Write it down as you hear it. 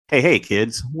Hey,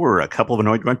 kids, we're a couple of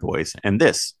annoyed grunt boys, and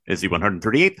this is the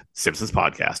 138th Simpsons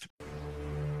Podcast.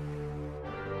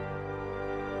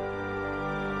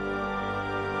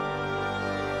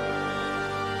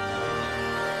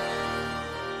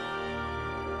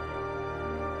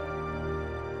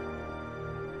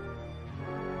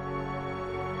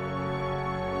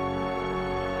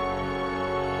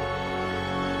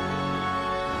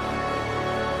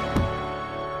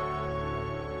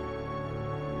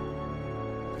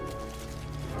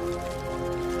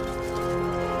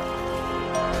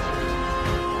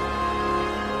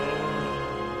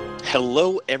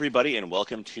 Hello, everybody, and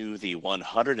welcome to the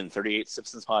 138th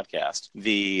Simpsons Podcast,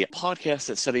 the podcast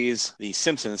that studies the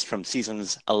Simpsons from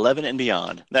seasons 11 and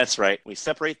beyond. That's right, we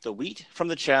separate the wheat from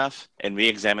the chaff and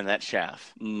re-examine that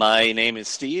chaff. My name is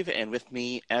Steve, and with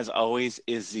me, as always,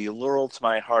 is the Laurel to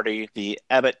my Hardy, the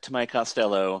Abbott to my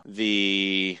Costello,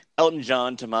 the Elton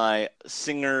John to my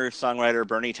singer-songwriter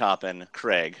Bernie Taupin,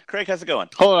 Craig. Craig, how's it going?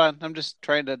 Hold on, I'm just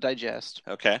trying to digest.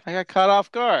 Okay. I got caught off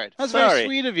guard. That's Sorry. very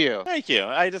sweet of you. Thank you.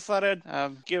 I just thought I'd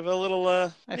give a little,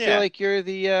 I feel like you're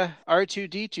the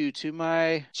R2-D2 to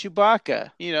my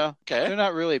Chewbacca. You know, Okay. They're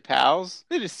not really pals.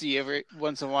 They just see every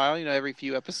once in a while, every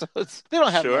few episodes. They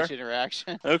don't have Sure. much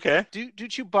interaction. Okay. Do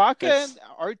Chewbacca That's- and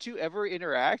R2 ever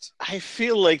interact? I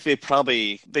feel like they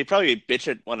probably bitch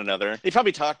at one another. They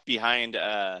probably talk behind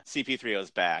CP3O's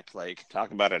back, like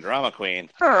talk about a drama queen.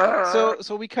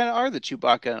 So we kind of are the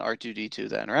Chewbacca and R2-D2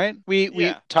 then, right? We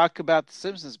Yeah. talk about the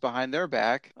Simpsons behind their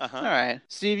back. Uh-huh. All right,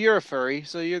 Steve, you're a furry,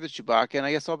 so you're the Chewbacca, and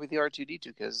I guess I'll be the R2-D2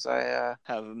 because I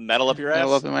Have metal up your ass.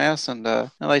 metal up in my ass, and I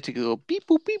like to go beep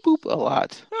boop a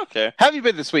lot. Okay. How have you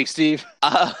been this week, Steve?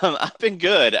 I've been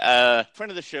good.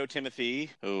 Friend of the show, Timothy.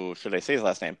 Oh, should I say his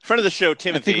last name? Friend of the show, I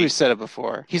Timothy. think we've said it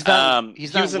before. He's not.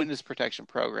 He's he not was in- witness protection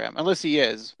program, unless he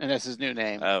is, and that's his new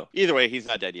name. Oh, either way, he's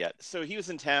not dead yet. So he was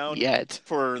in town Yet.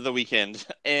 for the weekend,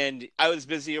 and I was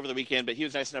busy over the weekend, but he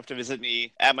was nice enough to visit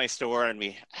me at my store, and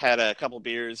we had a couple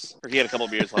beers, or he had a couple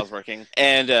beers while I was working,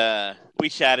 and we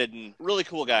chatted, and really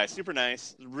cool guy, super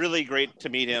nice, really great to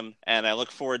meet him, and I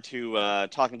look forward to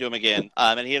talking to him again.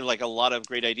 And he had like a lot of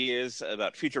great ideas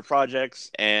about future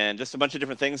projects and just a bunch of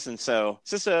different things, and so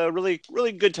it's just a really,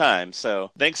 really good time.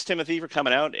 So thanks, Timothy, for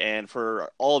coming out and for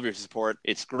all of your support.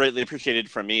 It's greatly appreciated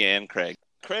from me and Craig.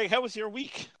 Craig, how was your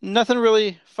week? Nothing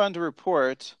really fun to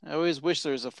report. I always wish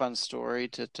there was a fun story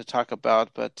to talk about,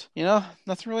 but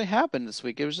nothing really happened this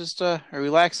week. It was just a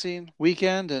relaxing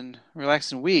weekend and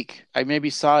relaxing week. I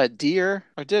maybe saw a deer,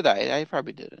 or did I? I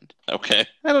probably didn't. Okay.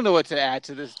 I don't know what to add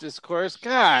to this discourse.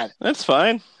 God. That's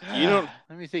fine. You don't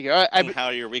Let me think. know how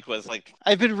your week was like.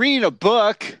 I've been reading a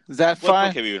book. Is that What fine?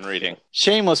 book have you been reading?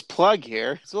 Shameless plug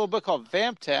here. It's a little book called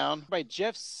Vamptown by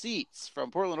Jeff Seats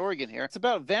from Portland, Oregon here. It's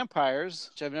about vampires,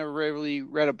 which I've never really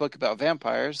read a book about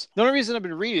vampires. The only reason I've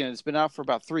been reading it's been out for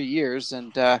about 3 years,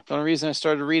 and the only reason I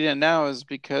started reading it now is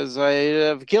because I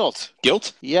have guilt.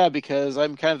 Guilt? Yeah, because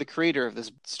I'm kind of the creator of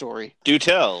this story. Do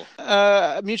tell.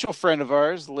 A mutual friend of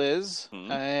ours, Liz,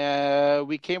 Hmm.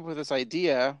 we came up with this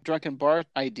idea, drunken bar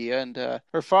idea, and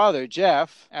her father,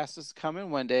 Jeff, asked us to come in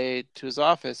one day to his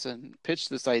office and pitch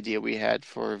this idea we had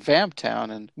for Vamptown,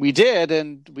 and we did,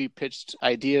 and we pitched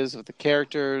ideas of the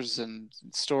characters and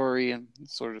story and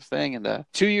sort of thing, and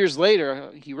 2 years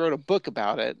later, he wrote a book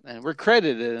about it, and we're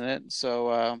credited in it,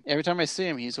 so every time I see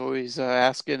him, he's always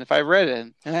asking if I read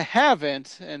it, and I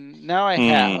haven't, and now I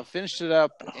have finished it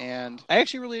up, and I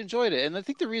actually really enjoyed it, and I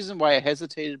think the reason why I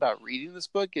hesitated about reading this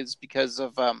book is because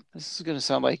of, this is going to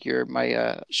sound like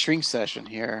my shrink session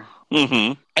here.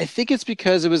 Mm-hmm. I think it's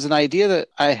because it was an idea that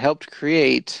I helped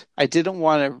create. I didn't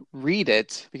want to read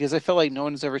it because I felt like no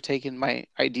one's ever taken my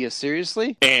idea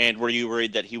seriously. And were you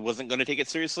worried that he wasn't going to take it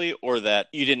seriously, or that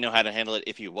you didn't know how to handle it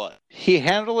if you was? He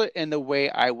handled it in the way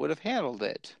I would have handled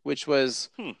it, which was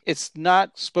it's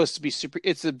not supposed to be super.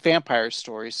 It's a vampire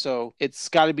story, so it's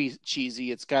got to be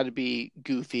cheesy. It's got to be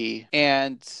goofy.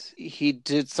 And he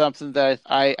did something that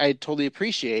I totally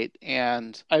appreciate,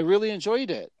 and I really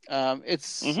enjoyed it.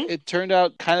 It turned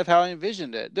out kind of how I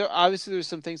envisioned it. There's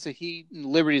some things that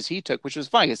liberties he took, which was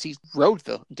fine because he wrote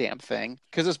the damn thing.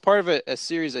 Because it's part of a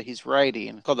series that he's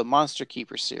writing called the Monster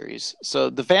Keeper series. So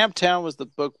the Vamptown was the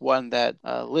book one that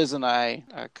Liz and I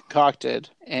concocted,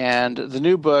 And the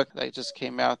new book that just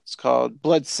came out, it's called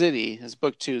Blood City, is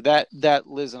book 2. That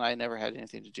Liz and I never had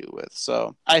anything to do with.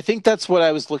 So I think that's what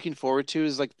I was looking forward to,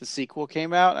 is like the sequel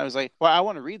came out. I was like, well, I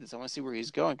want to read this. I want to see where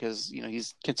he's going, because, you know,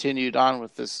 he's continued on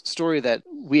with this story that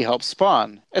we helped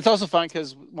spawn. It's also fun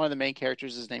because one of the main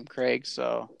characters is named Craig.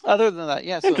 So other than that,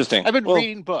 yeah. So Interesting. I've been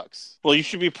reading books. Well, you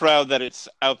should be proud that it's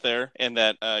out there and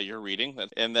that you're reading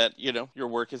and that, you know, your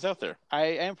work is out there. I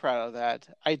am proud of that.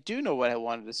 I do know what I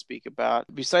wanted to speak about.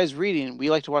 Besides reading, we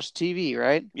like to watch TV,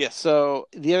 right? Yes. So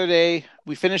the other day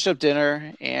we finished up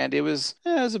dinner, and it was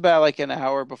about like an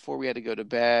hour before we had to go to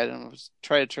bed, and was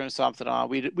trying to turn something on.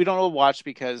 We don't watch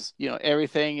because, you know,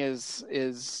 everything is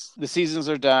the seasons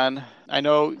are done. I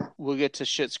know we'll get to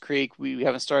Schitt's Creek. We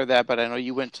haven't started that, but I know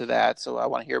you went to that, so I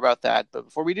want to hear about that. But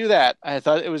before we do that, I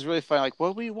thought it was really fun. Like, what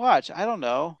do we watch? I don't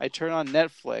know. I turn on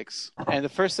Netflix, and the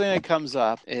first thing that comes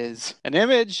up is an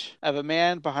image of a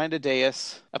man behind a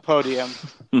dais, a podium.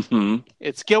 Mm-hmm.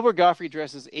 It's Gilbert Gottfried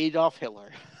dressed as Adolf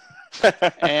Hitler.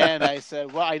 And I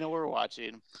said, well, I know what we're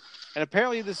watching. And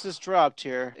apparently this just dropped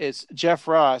here. It's Jeff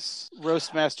Ross,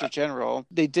 Roastmaster General.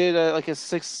 They did like a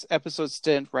 6-episode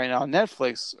stint right now on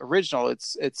Netflix, original.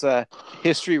 It's a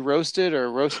history roasted,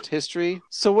 or roast history.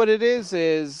 So what it is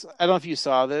I don't know if you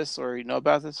saw this or you know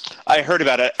about this. I heard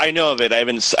about it. I know of it. I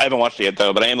haven't watched it yet,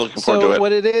 though, but I am looking forward to it. So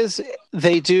what it is,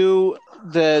 they do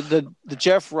the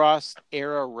Jeff Ross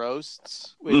era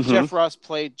roasts. When Jeff Ross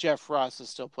played, Jeff Ross is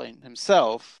still playing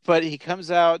himself, but he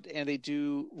comes out and they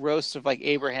do roasts of like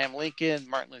Abraham Lincoln,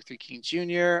 Martin Luther King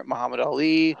Jr., Muhammad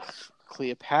Ali,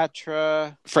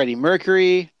 Cleopatra, Freddie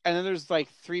Mercury, and then there's like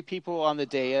 3 people on the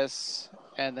dais.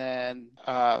 And then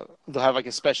they'll have like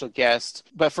a special guest.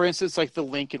 But for instance, like the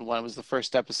Lincoln one was the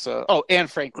first episode. Oh, Anne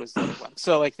Frank was the other one.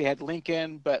 So like they had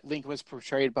Lincoln, but Lincoln was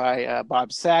portrayed by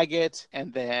Bob Saget.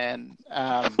 And then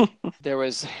there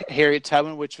was Harriet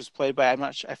Tubman, which was played by,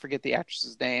 I forget the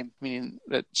actress's name, meaning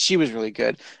that she was really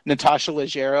good. Natasha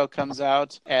Leggero comes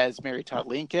out as Mary Todd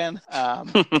Lincoln.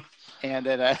 And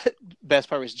then best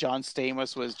part was John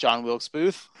Stamos was John Wilkes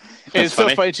Booth. And it's so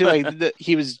funny too. Like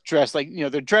he was dressed like, you know,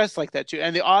 they're dressed like that too,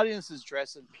 and the audience is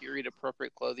dressed in period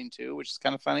appropriate clothing too, which is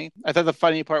kind of funny. I thought the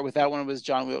funny part with that one was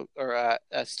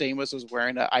Stamos was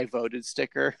wearing a "I voted"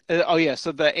 sticker.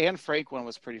 So the Anne Frank one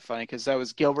was pretty funny because that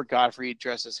was Gilbert Gottfried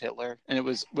dressed as Hitler, and it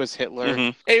was Hitler.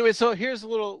 Mm-hmm. Anyway, so here's a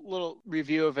little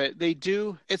review of it.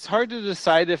 It's hard to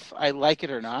decide if I like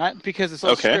it or not because it's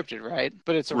all scripted, right?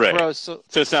 But it's a roast, so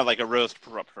it's not like a roast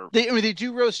proper. They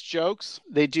do roast jokes.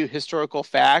 They do historical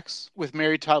facts. With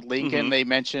Mary Todd Lincoln, they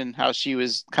mention how she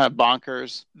was kind of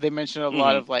bonkers. They mention a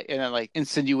lot of like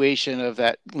insinuation of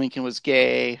that Lincoln was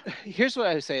gay. Here's what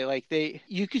I would say: like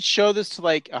you could show this to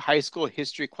like a high school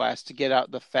history class to get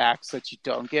out the facts that you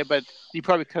don't get, but you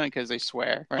probably couldn't because they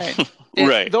swear, right?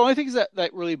 Right. The only things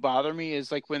that really bother me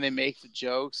is like when they make the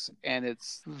jokes and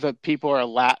it's the people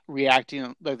are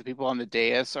reacting, like the people on the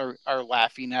dais are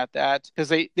laughing at that because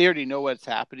they already know what's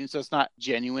happening, so it's not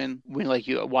genuine when like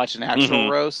you watch an actual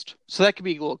roast. So that could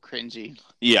be a little cringy.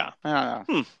 Yeah. I don't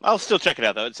know. I'll still check it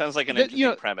out though. It sounds like an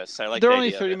interesting premise. I like. They're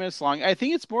only 30 minutes long. I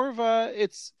think it's more of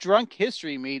it's drunk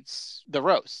history meets the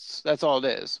roasts. That's all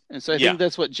it is. And so I think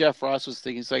that's what Jeff Ross was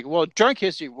thinking. It's like, well, drunk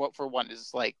history, for one,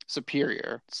 is like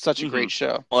superior. It's such a great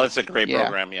show. Well, it's a great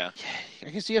program. Yeah. I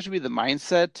guess you have to be the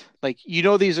mindset. Like, you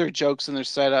know, these are jokes and their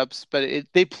setups, but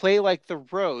they play like the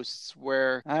roasts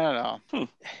where, I don't know.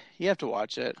 You have to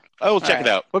watch it. I will check it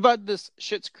out. What about this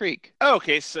Schitt's Creek?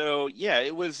 Okay, so yeah,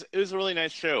 it was a really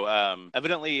nice show.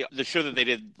 Evidently, the show that they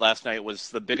did last night was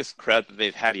the biggest crowd that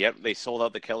they've had yet. They sold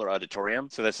out the Keller Auditorium,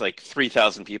 so that's like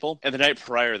 3,000 people. And the night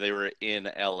prior, they were in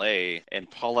L.A., and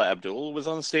Paula Abdul was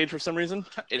on the stage for some reason.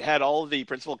 It had all of the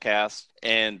principal cast,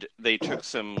 and they took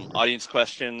some audience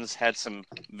questions, had some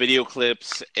video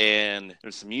clips, and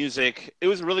there's some music. It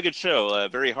was a really good show,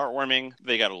 very heartwarming.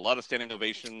 They got a lot of standing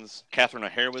ovations. Catherine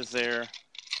O'Hara was there.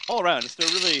 All around, just a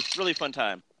really, really fun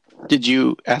time. Did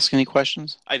you ask any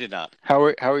questions? I did not. How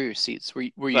were your seats?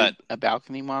 Were you a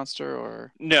balcony monster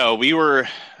or? No, we were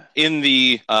in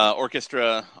the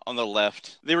orchestra on the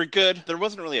left. They were good. There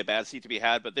wasn't really a bad seat to be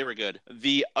had, but they were good.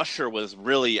 The usher was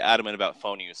really adamant about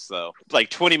phone use, though. Like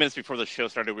 20 minutes before the show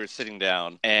started, we were sitting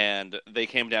down, and they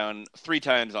came down 3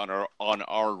 times on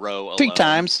our row alone. 3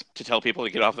 times to tell people to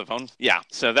get off the phone. Yeah,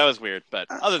 so that was weird, but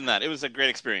other than that, it was a great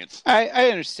experience. I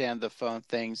understand the phone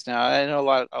things now. I know a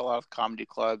lot of comedy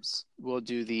clubs will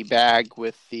do the bag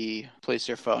with the place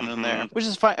your phone in there, which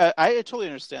is fine. I totally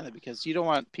understand that because you don't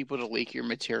want people to leak your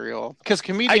material material. Because I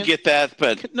comedians, get that,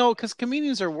 but no, because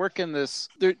comedians are working this.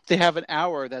 They have an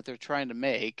hour that they're trying to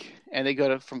make, and they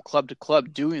go from club to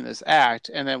club doing this act,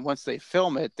 and then once they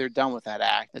film it, they're done with that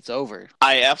act. It's over.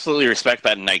 I absolutely respect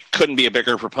that, and I couldn't be a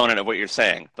bigger proponent of what you're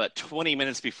saying. But 20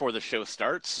 minutes before the show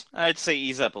starts, I'd say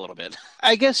ease up a little bit.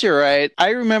 I guess you're right. I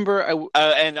remember.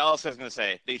 And also, I was going to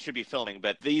say they should be filming,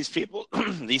 but these people,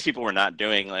 these people were not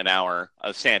doing an hour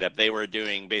of stand-up. They were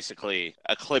doing basically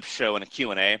a clip show and a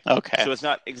Q&A. Okay. So it's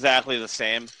not exactly the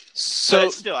same. So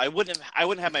but still, I wouldn't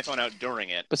have my phone out during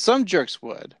it. But some jerks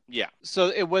would. Yeah. So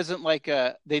it wasn't like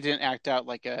they didn't act out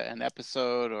like an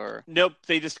episode or. Nope.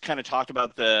 They just kind of talked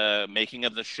about the making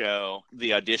of the show,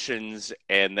 the auditions,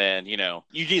 and then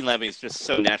Eugene Levy is just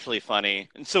so naturally funny,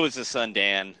 and so is his son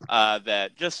Dan.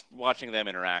 That just watching them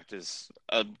interact is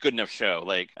a good enough show.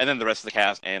 And then the rest of the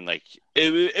cast, and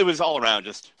it was all around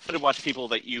just fun to watch people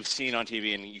that you've seen on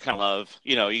TV and you kind of love.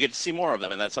 You get to see more of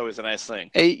them, and that's always a nice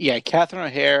thing. Yeah, Catherine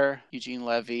O'Hare, Eugene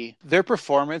Levy, their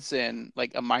performance in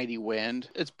A Mighty Wind,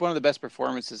 it's one of the best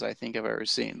performances I think I've ever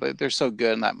seen. They're so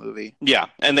good in that movie. Yeah,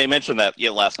 and they mentioned that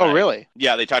last night. Oh, really?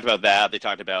 Yeah, they talked about that. They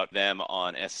talked about them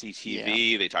on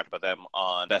SCTV. Yeah. They talked about them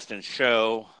on Best in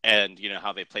Show, and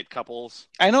how they played couples.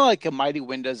 I know A Mighty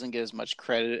Wind doesn't get as much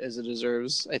credit as it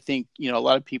deserves. I think a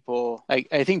lot of people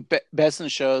I think Best in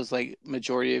Shows,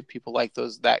 majority of people like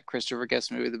that Christopher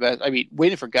Guest movie the best. I mean,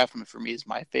 Waiting for Guffman for me is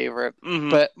my favorite. Mm-hmm.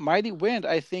 But Mighty Wind,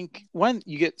 I think when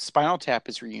you get Spinal Tap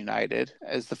is reunited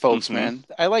as the Folksman.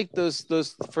 Mm-hmm. I like those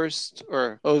first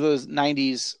those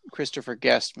 90s Christopher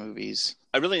Guest movies.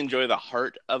 I really enjoy the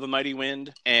heart of A Mighty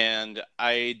Wind, and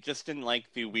I just didn't like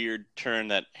the weird turn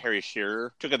that Harry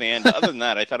Shearer took at the end. Other than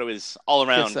that, I thought it was all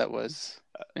around. Yes, that was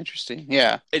interesting.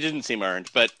 Yeah. It didn't seem earned,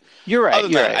 but you're right. Other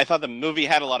than that, I thought the movie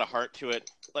had a lot of heart to it.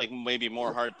 Maybe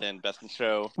more heart than Best in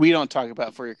Show. We don't talk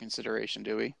about For Your Consideration,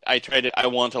 do we? I tried it. I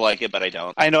want to like it, but I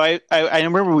don't. I know. I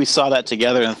remember we saw that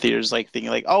together in theaters, thinking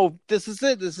oh, this is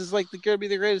it. This is gonna be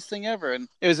the greatest thing ever. And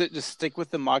was it just stick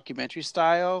with the mockumentary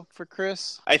style for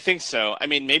Chris? I think so. I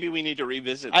mean, maybe we need to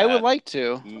revisit that. I would like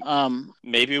to.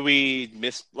 Maybe we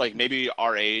missed, maybe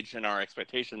our age and our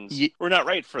expectations were not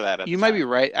right for that. You might be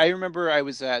right. I remember I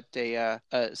was at a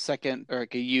second or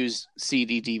a used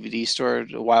CD DVD store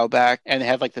a while back, and they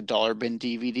had the dollar bin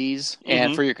DVDs,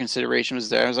 and For Your Consideration was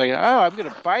there. I was like, oh, I'm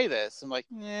gonna buy this. I'm like,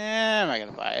 nah, I'm not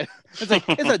gonna buy it. It's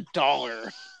it's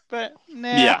 $1. But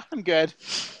yeah, I'm good.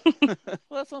 Well,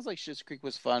 that sounds like Schitt's Creek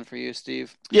was fun for you,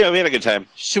 Steve. Yeah, we had a good time.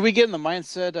 Should we get in the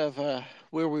mindset of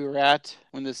where we were at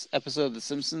when this episode of The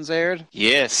Simpsons aired?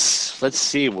 Yes. Let's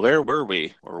see. Where were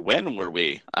we? Or when were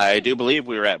we? I do believe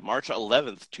we were at March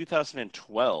 11th,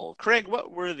 2012. Craig,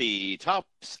 what were the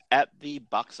tops at the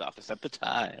box office at the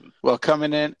time? Well,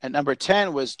 coming in at number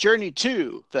 10 was Journey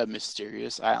to the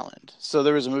Mysterious Island. So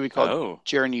there was a movie called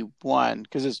Journey 1,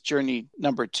 because it's Journey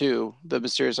number 2, the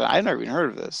Mysterious Island. I've never even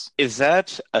heard of this. Is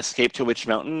that Escape to Witch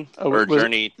Mountain? Or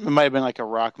Journey? It might have been a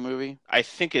rock movie. I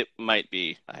think it might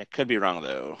be. I could be wrong,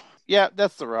 though. Yeah,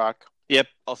 that's The Rock. Yep.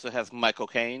 Also has Michael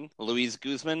Caine, Louise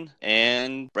Guzman,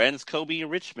 and Brandon Kobe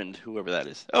Richmond, whoever that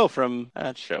is. Oh, from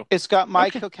that show. It's got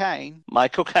Michael Caine.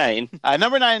 Michael Caine.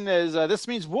 Number 9 is This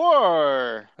Means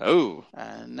War. Oh.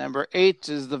 Number 8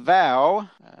 is The Vow.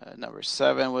 Number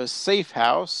 7 was Safe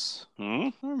House. I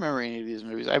don't remember any of these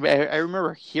movies. I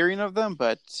remember hearing of them,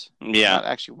 but not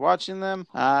actually watching them.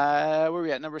 Where are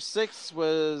we at? Number 6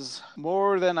 was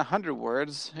More Than 100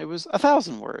 Words. It was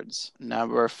 1,000 words.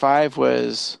 Number 5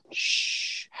 was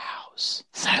House.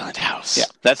 Silent House. Yeah.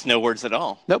 That's no words at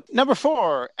all. Nope. Number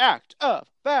 4, Act of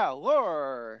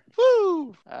Valor.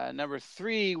 Woo! Number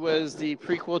 3 was the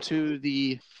prequel to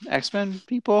the X-Men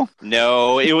people.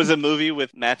 No, it was a movie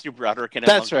with Matthew Broderick in it.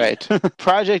 That's right.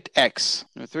 Project X.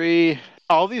 Number 3.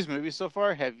 All these movies so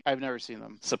far, I've never seen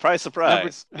them. Surprise,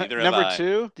 surprise. Number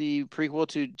 2, the prequel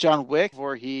to John Wick,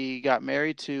 before he got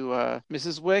married to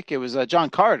Mrs. Wick. It was John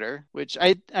Carter, which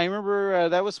I remember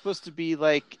that was supposed to be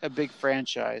a big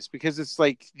franchise, because it's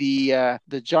the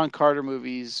John Carter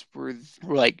movies were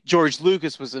George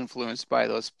Lucas was influenced by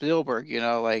those. Spielberg,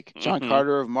 John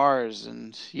Carter of Mars,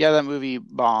 and that movie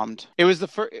bombed. It was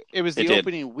the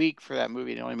opening week for that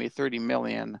movie. It only made $30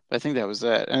 million. I think that was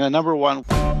it. And then number 1.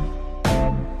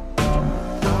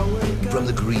 From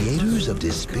the creators of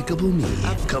Despicable Me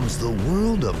comes the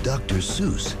world of Dr.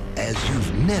 Seuss as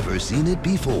you've never seen it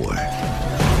before.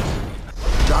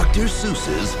 Dr.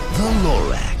 Seuss's The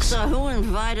Lorax. So who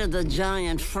invited the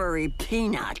giant furry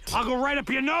peanut? I'll go right up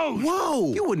your nose.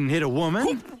 Whoa! You wouldn't hit a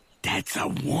woman. That's a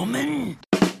woman?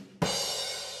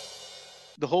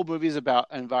 the whole movie is about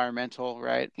environmental,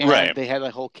 right? And Right. they had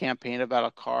a whole campaign about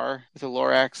a car with a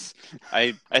Lorax.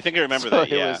 I think I remember So that.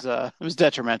 Yeah. it was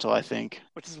detrimental, I think.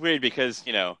 Which is weird because,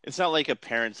 it's not like a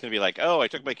parent's going to be like, oh, I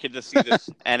took my kid to see this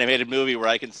animated movie where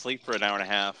I can sleep for an hour and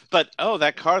a half. But, oh,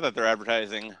 that car that they're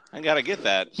advertising, I got to get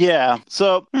that. Yeah.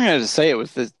 So I'm going to say it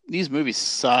with these movies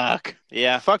suck.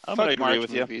 Yeah, Fuck I'm going to agree March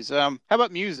with you. movies. How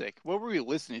about music? What were we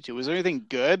listening to? Was there anything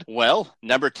good? Well,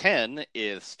 number 10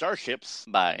 is Starships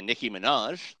by Nicki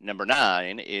Minaj. Number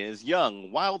 9 is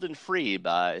Young, Wild and Free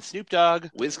by Snoop Dogg,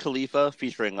 Wiz Khalifa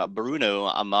featuring Bruno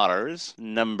Mars.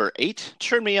 Number 8,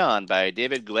 Turn Me On by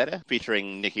David Guetta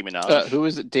featuring Nicki Minaj. Who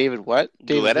is it? David what?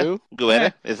 David Guetta? who?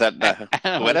 Guetta? Is that I don't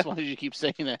know. I just Guetta? wanted you to keep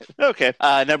saying that. Okay.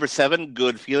 Number 7,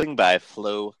 Good Feeling by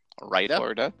Flo Rida.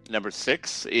 Florida. Number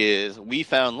 6 is We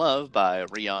Found Love by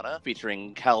Rihanna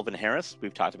featuring Calvin Harris.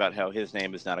 We've talked about how his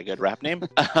name is not a good rap name.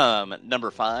 Number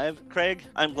 5, Craig,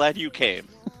 I'm Glad You Came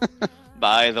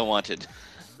by The Wanted.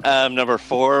 Number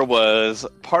 4 was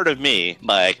Part of Me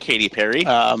by Katy Perry.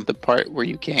 The part where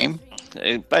you came.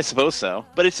 I suppose so.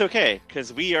 But it's okay,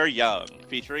 because We Are Young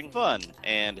featuring Fun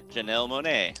and Janelle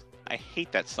Monáe. I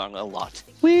hate that song a lot.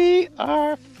 We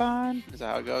are fun. Is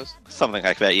that how it goes? Something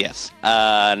like that, yes.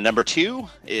 Number 2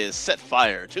 is Set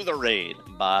Fire to the Rain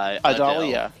by Adele.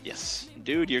 Adalia. Yes.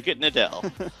 Dude, you're getting Adele.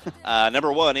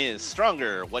 Number 1 is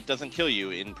Stronger, What Doesn't Kill You,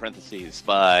 in parentheses,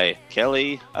 by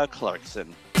Kelly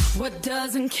Clarkson. What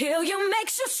doesn't kill you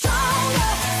makes you stronger.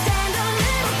 Stand a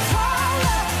little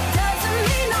taller. Doesn't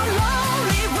mean I'm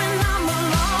lonely when I'm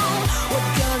alone. What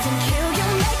doesn't kill you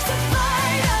makes you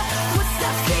fighter.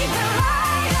 Footsteps even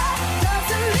lighter.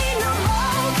 Doesn't mean I'm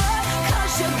over,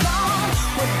 'cause you're gone.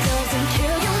 What doesn't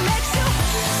kill you makes you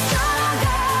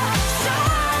stronger,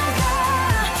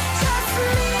 stronger. Just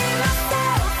me,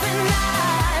 myself, and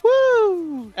I.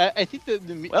 Woo! I think the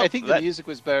Well, music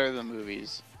was better than the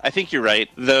movies. I think you're right,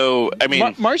 though, I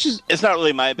mean, March is it's not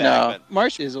really my bag, but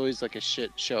March is always like a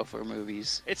shit show for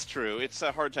movies. it's true. It's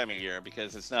a hard time of year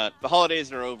because it's not, the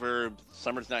holidays are over,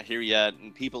 summer's not here yet,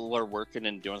 and people are working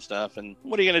and doing stuff, and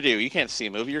what are you going to do? You can't see a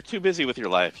movie. You're too busy with your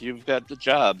life. You've got the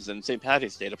jobs and St.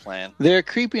 Patty's Day to plan. They're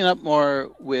creeping up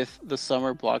more with the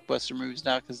summer blockbuster movies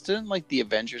now, because didn't like the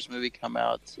Avengers movie come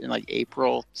out in like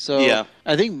April? So Yeah.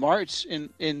 I think March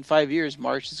in 5 years,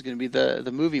 March is going to be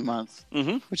the movie month,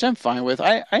 Mm-hmm. which I'm fine with.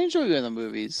 I enjoy going to the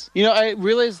movies. I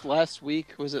realized last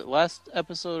week, was it last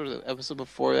episode or the episode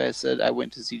before, that I said I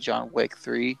went to see John Wick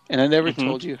 3, and I never Mhm.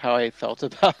 told you how I felt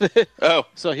about it. Oh,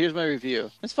 So here's my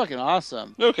review. It's fucking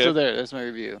awesome. Okay. So that's my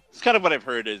review. it's kind of what I've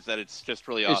heard is that it's just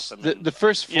really It's awesome. the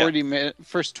first Yeah. 20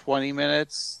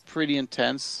 minutes, pretty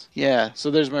intense. Yeah,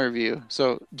 so there's my review.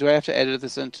 So do I have to edit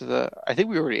this into I think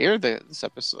we already aired this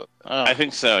episode. Oh, I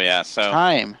think so, yeah. So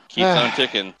time. keeps on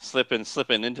ticking,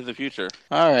 slipping into the future.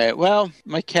 All right, well,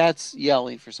 my cat's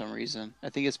yelling for some reason. I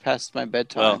think it's past my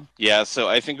bedtime. Well, yeah, so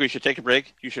I think we should take a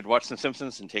break. You should watch some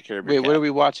Simpsons and take care of your Wait, cat. what are we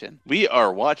watching? We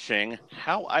are watching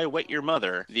How I Wet Your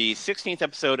Mother, the 16th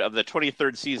episode of the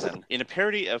 23rd season. In a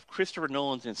parody of Christopher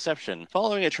Nolan's Inception,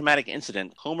 following a traumatic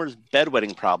incident, Homer's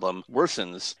bedwetting problem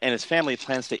worsens, and his family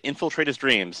plans to infiltrate his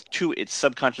dreams to its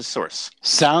subconscious source.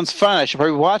 Sounds fun. I should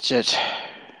probably watch it.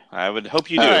 I would hope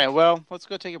you do. All right, well, let's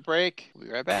go take a break. We'll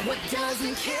be right back. What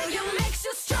doesn't kill you makes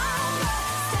you stronger.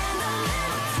 Stand a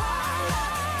little taller.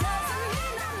 Doesn't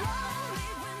mean I'm lonely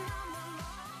when I'm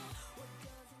alone.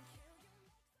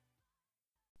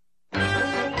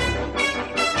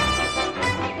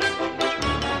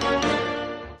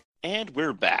 And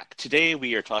we're back. Today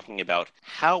we are talking about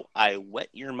How I Wet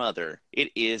Your Mother.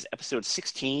 It is episode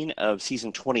 16 of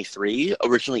season 23,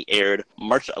 originally aired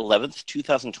March 11th,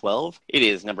 2012. It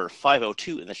is number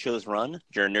 502 in the show's run.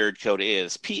 Your nerd code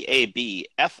is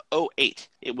PABF08.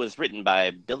 It was written by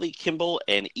Billy Kimball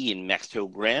and Ian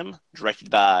Maxto Graham,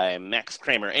 directed by Max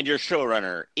Kramer, and your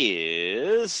showrunner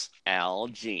is Al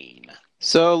Jean.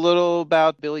 So a little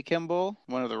about Billy Kimball,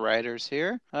 one of the writers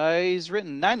here. He's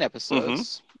written 9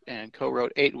 episodes. And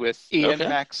co-wrote 8 with Ian, Okay.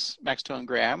 Max Tone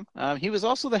Graham. He was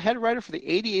also the head writer for the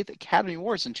 88th Academy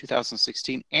Awards in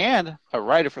 2016 and a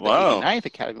writer for the Wow. 89th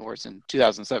Academy Awards in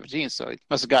 2017, so he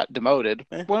must have got demoted.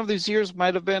 Eh. One of these years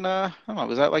might have been, I don't know,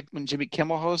 was that like when Jimmy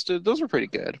Kimmel hosted? Those were pretty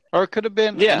good. Or it could have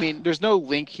been, Yeah. I mean, there's no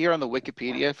link here on the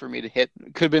Wikipedia for me to hit.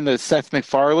 It could have been the Seth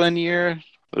MacFarlane year.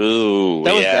 Ooh,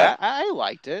 That was yeah. that. I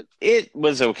liked it. It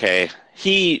was okay.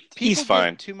 He's People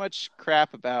fine. give too much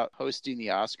crap about hosting the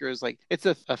Oscars. Like, it's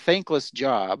a thankless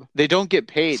job. They don't get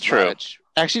paid It's true. much.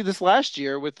 Actually, this last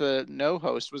year with the no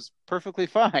host was perfectly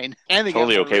fine. And they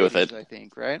Totally got more okay with ratings, it. I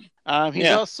think, right? He's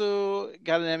Yeah. also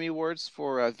got an Emmy Awards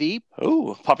for Veep.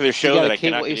 Oh, popular He show got that a I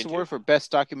Cable cannot get Ace into. Award for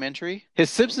Best Documentary. His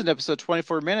Simpson episode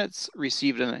 24 Minutes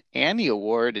received an Annie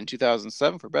Award in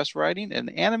 2007 for Best Writing in an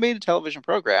animated television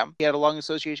program. He had a long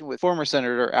association with former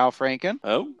Senator Al Franken.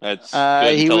 Oh, that's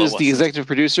good He until it was the wasn't. executive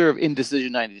producer of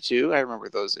Indecision 92. I remember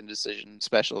those Indecision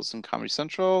specials in Comedy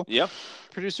Central. Yep.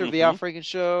 Producer of The Al Franken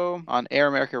Show on Air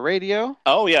America Radio.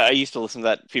 Oh, yeah, I used to listen to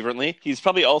that fervently. He's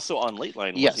probably also on Late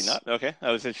Line, was he Yes. not? Okay. That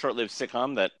was a short-lived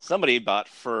sitcom that somebody bought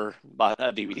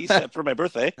a DVD set for my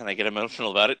birthday, and I get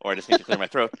emotional about it, or I just need to clear my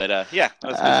throat. But yeah,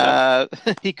 that was good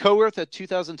stuff. He co-wrote the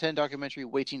 2010 documentary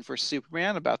Waiting for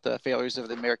Superman about the failures of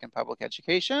the American public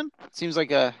education. Seems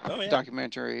like a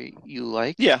documentary you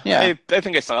like. Yeah. Yeah. I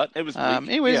think I saw it. It was bleak.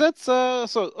 Anyways, Yeah. that's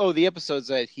the episodes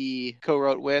that he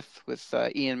co-wrote with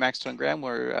Ian Maxton Graham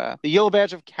were The Yellow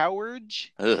Badge of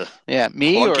Courage. Ugh. Yeah,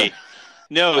 me Clunky. or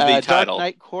No, the Dark title.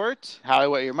 Knight Court, How I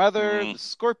Met Your Mother, The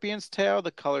Scorpion's Tail,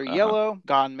 The Color Yellow,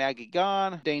 Gone Maggie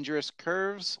Gone, Dangerous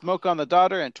Curves, Smoke on the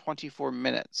Daughter, and 24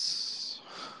 Minutes.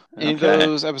 Any of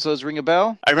those episodes ring a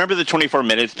bell? I remember the 24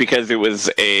 Minutes because it was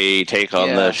a take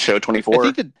on the show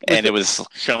 24, it was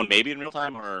shown maybe in real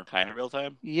time or kind of real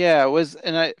time. Yeah,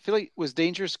 and I feel like was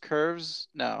Dangerous Curves?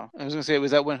 No, I was gonna say,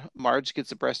 was that when Marge gets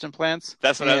the breast implants?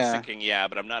 That's what I was thinking. Yeah,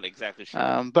 but I'm not exactly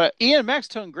sure. But Ian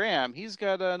Maxton Graham, he's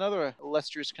got another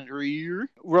illustrious career.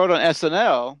 Wrote on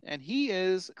SNL, and he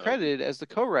is credited as the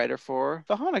co-writer for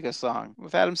the Hanukkah song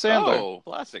with Adam Sandler. Oh,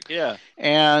 classic! Yeah,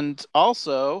 and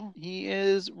also he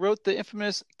wrote the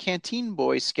infamous Canteen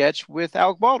Boy sketch with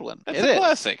Alec Baldwin. That's a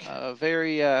classic.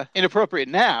 Very inappropriate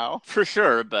now. For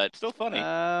sure, but still funny.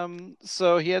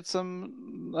 So he had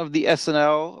some of the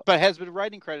SNL, but has been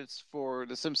writing credits for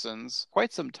The Simpsons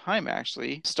quite some time,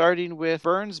 actually, starting with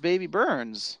Burns Baby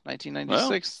Burns,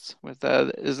 1996. With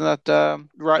isn't that the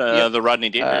Rodney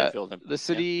Dangerfield? The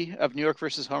City of New York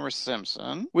versus Homer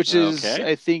Simpson, which is,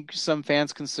 I think, some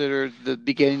fans consider the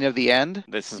beginning of the end.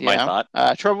 This is my thought.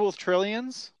 Trouble with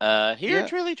Trillions.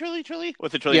 Trilly,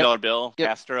 with the $1 trillion bill.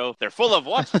 Castro, they're full of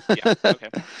what? Yeah, okay.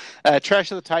 Trash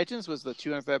of the Titans was the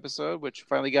 200th episode, which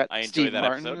finally got Steve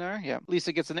Martin in there. Yeah.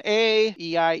 Lisa gets an A.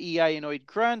 EI, Annoyed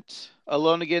Grunt.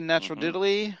 Alone Again, Natural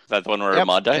Diddly. Is that the one where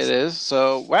Maude dies? It is.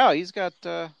 So, wow, he's got,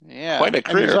 quite a career.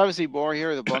 And there's obviously more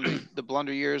here. The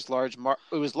Blunder Years,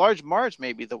 it was Large Marge,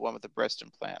 maybe the one with the breast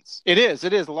implants. It is.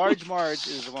 Large Marge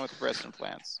is the one with the breast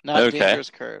implants, not Dangerous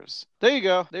Curves. There you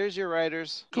go. There's your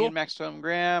writers. Cool. Ian Maxton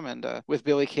Graham and with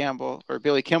Billy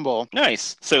Kimball.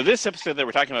 Nice. So this episode that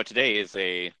we're talking about today is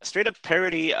a straight-up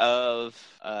parody of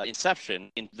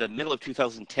Inception in the middle of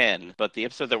 2010, but the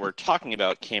episode that we're talking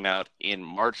about came out in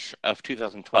March of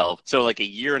 2012, so like a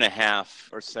year and a half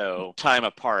or so time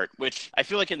apart, which I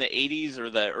feel like in the 80s or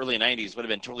the early 90s would have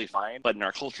been totally fine, but in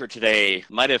our culture today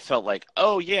might have felt like,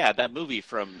 oh yeah, that movie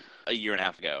from a year and a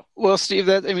half ago. Well, Steve,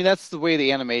 that's the way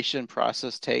the animation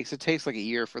process takes. It takes like a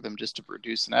year for them just to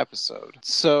produce an episode.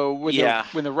 So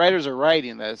when the writers are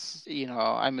writing this,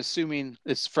 I'm assuming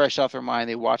it's fresh off their mind.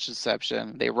 They watch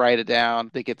Inception, they write it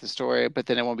down, they get the story, but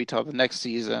then it won't be till the next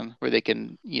season where they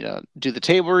can, do the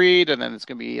table read, and then it's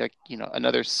going to be like,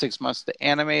 another 6 months to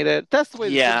animate it. That's the way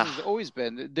the Simpsons has always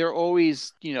been. They're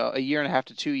always, a year and a half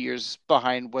to 2 years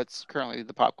behind what's currently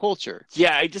the pop culture.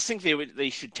 Yeah, I just think they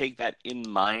should take that in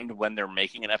mind when they're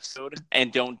making an episode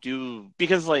and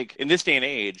because like in this day and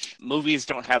age, movies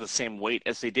don't have the same weight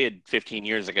as they did 15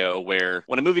 years ago, where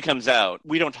when a movie comes out,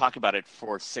 we don't talk about it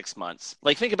for 6 months.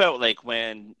 Like think about like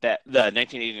when the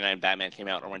 1989 Batman came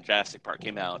out, or when Jurassic Park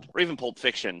came out, or even Pulp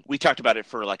Fiction, we talked about it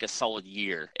for like a solid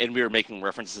year and we were making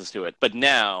references to it. But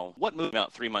now, what movie came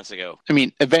out 3 months ago? I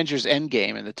mean, Avengers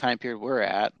Endgame in the time period we're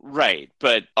at. Right,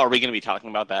 but are we going to be talking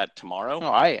about that tomorrow? No,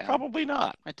 I am. Probably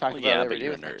not. I talk about it every day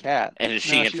with my cat. And is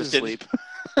she interested? Asleep.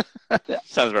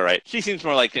 Sounds about right. She seems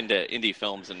more like into indie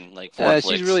films and like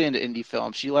she's really into indie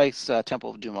films. She likes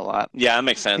Temple of Doom a lot. Yeah, that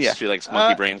makes sense. Yeah. She likes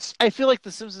Monkey Brains. I feel like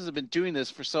The Simpsons have been doing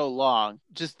this for so long.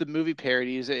 Just the movie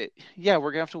parodies. We're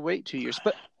going to have to wait 2 years.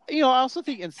 But I also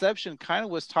think Inception kind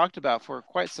of was talked about for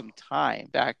quite some time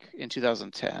back in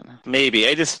 2010. Maybe.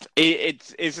 It's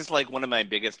just like one of my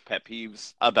biggest pet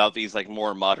peeves about these like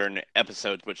more modern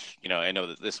episodes, which, I know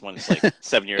that this one's like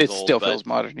 7 years old. It still feels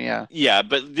modern, yeah. Yeah,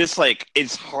 but just like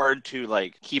it's hard to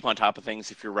like keep on top of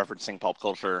things if you're referencing pop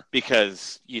culture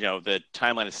because, the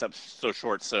timeline is so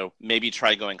short. So maybe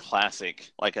try going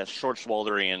classic, like a short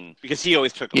Schwalderian, because he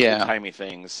always took old-timey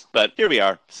things. But here we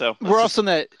are. So we're also in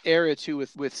that area too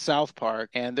with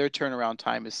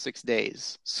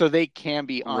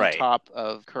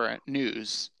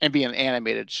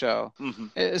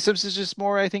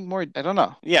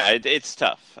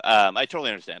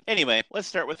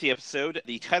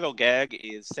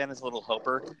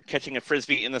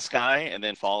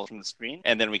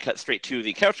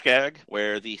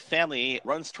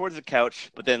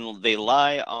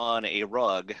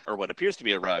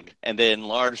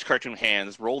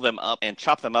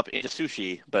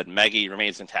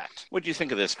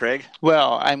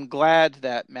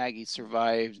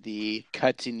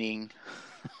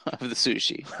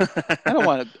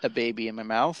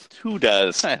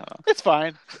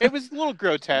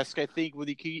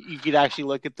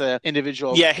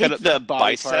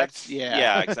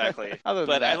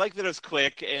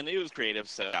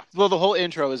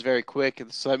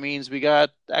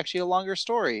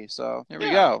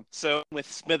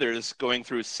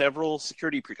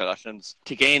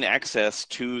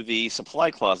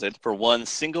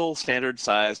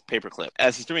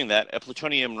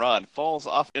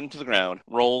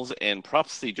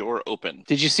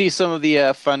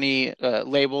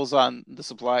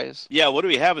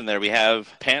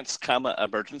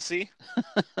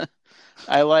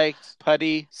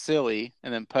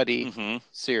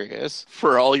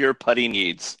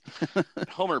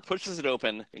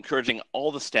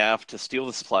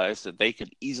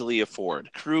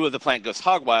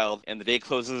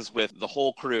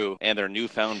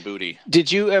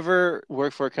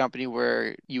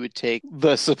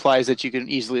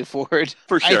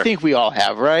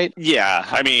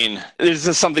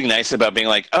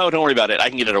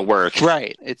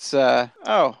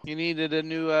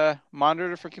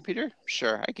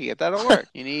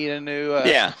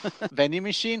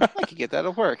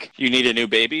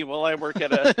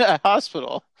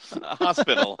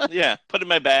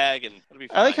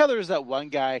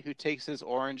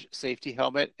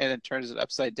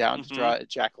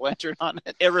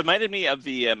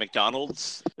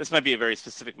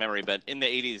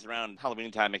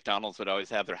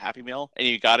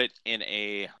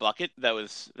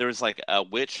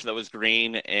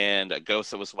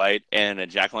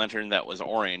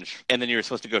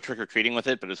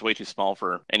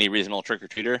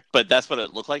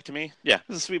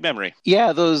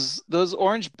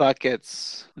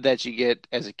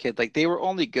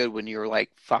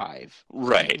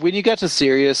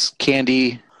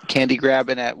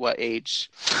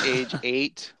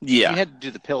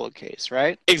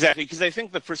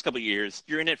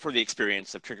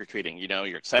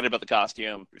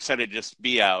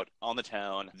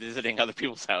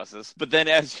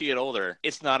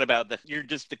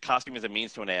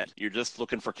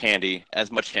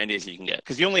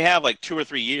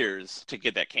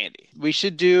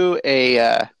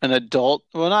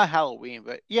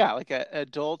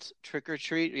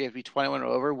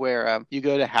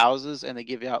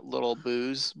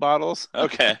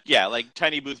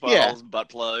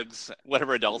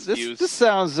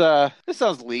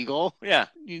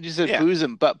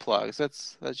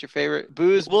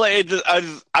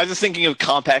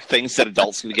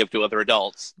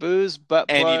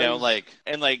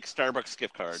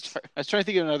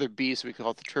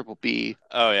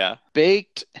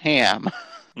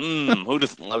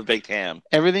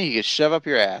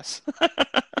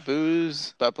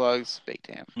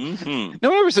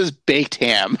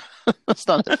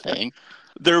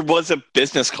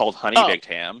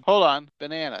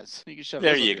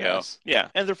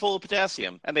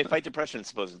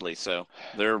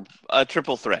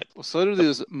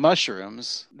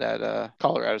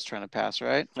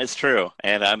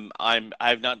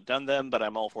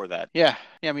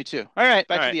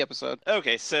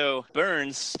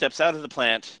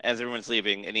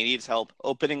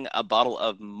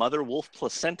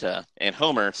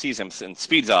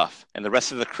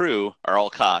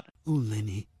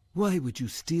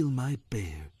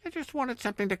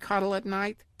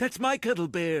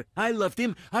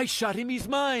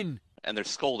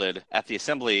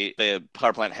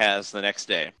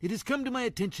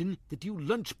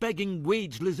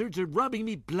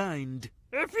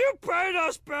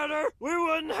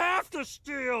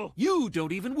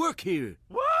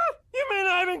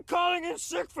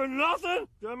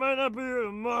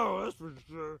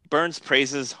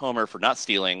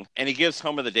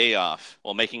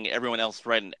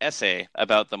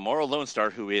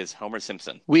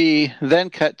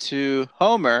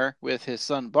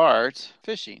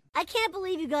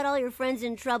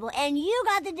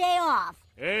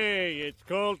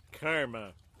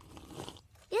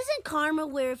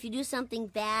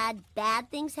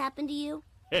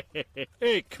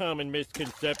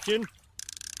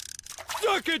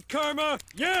Suck it, Karma!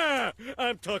 Yeah!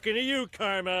 I'm talking to you,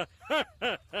 Karma!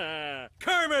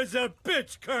 Karma's a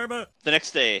bitch, Karma! The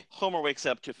next day, Homer wakes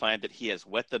up to find that he has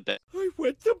wet the bed. I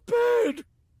wet the bed!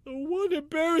 The one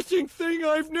embarrassing thing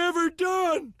I've never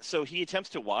done! So he attempts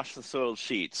to wash the soiled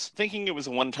sheets. Thinking it was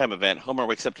a one-time event, Homer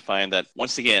wakes up to find that,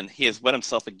 once again, he has wet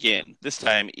himself again. This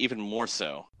time, even more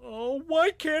so. Oh,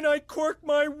 why can't I cork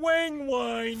my wang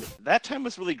wine? That time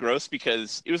was really gross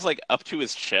because it was like up to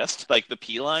his chest, like the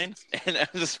pee line, and I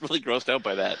was just really grossed out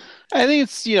by that. I think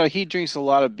it's, he drinks a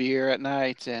lot of beer at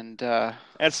night, and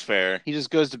That's fair. he just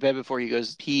goes to bed before he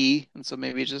goes pee, and so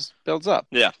maybe it just builds up.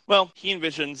 Yeah. Well, he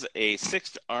envisions a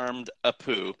six-armed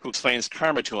Apu who explains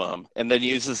karma to him, and then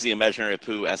uses the imaginary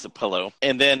Apu as a pillow.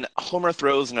 And then Homer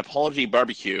throws an apology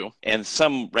barbecue, and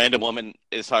some random woman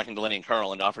is talking to Lenny and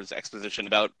Carl and offers exposition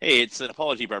about, hey, it's an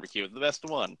apology barbecue, the best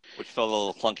one, which felt a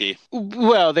little clunky.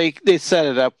 Well, they set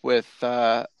it up with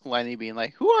Lenny being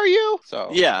like, "Who are you?" So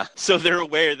Yeah, so they're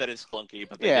aware that it's clunky,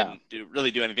 but they Yeah. didn't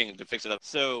really do anything to fix it up.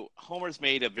 So Homer's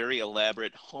made a very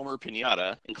elaborate Homer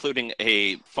pinata, including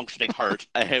a functioning heart,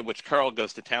 which Carl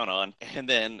goes to town on. And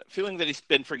then, feeling that he's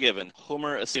been forgiven,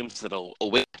 Homer assumes that he'll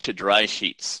awake to dry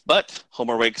sheets. But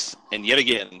Homer wakes, and yet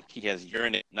again, he has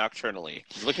urinated nocturnally.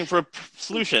 He's looking for a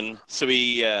solution, so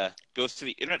he goes to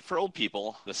the Internet for Old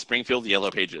People, the Springfield Yellow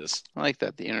Pages. I like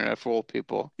that, the internet for old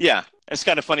people. Yeah, it's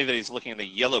kind of funny that he's looking at the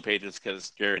Yellow Pages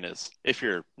because urine is, if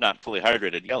you're not fully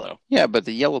hydrated, yellow. Yeah, but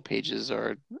the yellow pages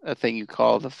are a thing you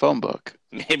call the phone book.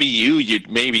 Maybe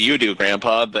you do,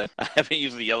 Grandpa, but I haven't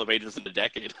used the Yellow Pages in a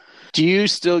decade. Do you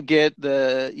still get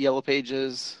the yellow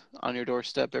pages on your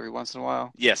doorstep every once in a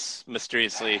while? Yes,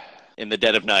 mysteriously in the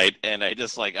dead of night, and I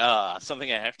just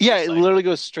something I have to Yeah, it recycle. literally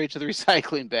goes straight to the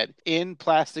recycling bin in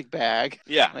plastic bag.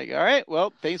 Yeah. Like, all right,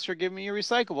 well, thanks for giving me your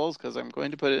recyclables because I'm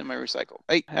going to put it in my recycle.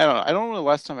 I don't know. I don't know the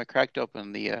last time I cracked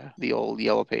open the old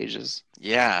yellow pages.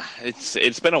 Yeah,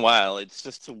 it's been a while. It's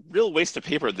just a real waste of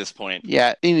paper at this point.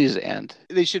 Yeah, it needs to end.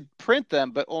 They should print them,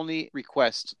 but only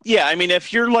request. Yeah, I mean,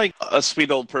 if you're like a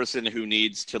sweet old person who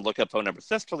needs to look up phone numbers,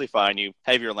 that's totally fine. You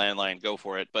have your landline, go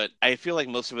for it. But I feel like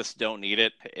most of us don't need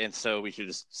it, and so we should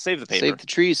just save the paper. Save the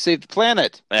trees, save the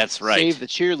planet. That's right. Save the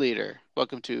cheerleader.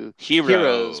 Welcome to Hero.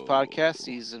 Heroes Podcast,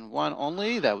 Season 1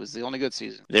 only. That was the only good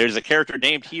season. There's a character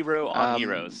named Hero on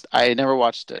Heroes. I never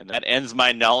watched it. And that ends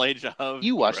my knowledge of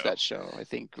You watched Hero. that show, I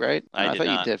think, right? I did thought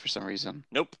not. you did for some reason.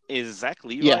 Nope. Is Zach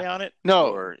Levi on it? No.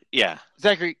 Or, yeah.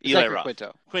 Zachary Roth.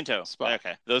 Quinto. Quinto. Spot.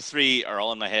 Okay. Those three are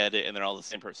all in my head, and they're all the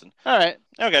same person. All right.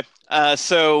 Okay.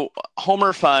 So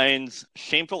Homer finds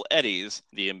Shameful Eddie's,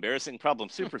 the embarrassing problem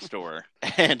superstore,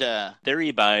 and there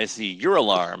he buys the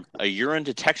Uralarm, a urine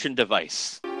detection device.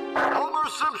 Homer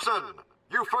Simpson,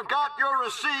 you forgot your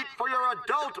receipt for your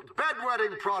adult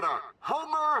bedwetting product.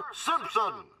 Homer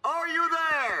Simpson, are you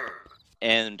there?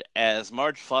 And as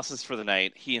Marge flosses for the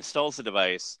night, he installs the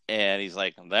device, and he's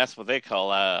like, that's what they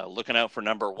call looking out for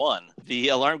number one. The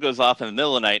alarm goes off in the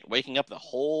middle of the night, waking up the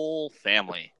whole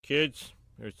family. Kids,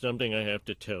 there's something I have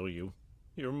to tell you.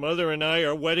 Your mother and I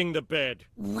are wetting the bed.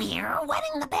 We're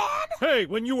wetting the bed? Hey,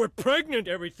 when you were pregnant,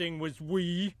 everything was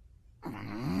we.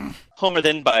 Homer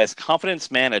then buys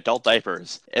Confidence Man adult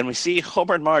diapers, and we see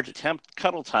Homer and Marge attempt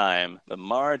cuddle time, but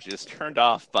Marge is turned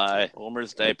off by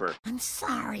Homer's diaper. I'm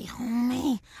sorry,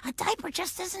 homie. A diaper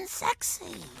just isn't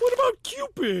sexy. What about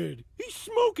Cupid? He's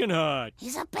smoking hot.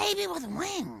 He's a baby with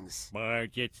wings.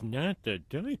 Marge, it's not the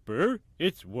diaper.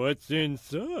 It's what's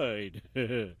inside.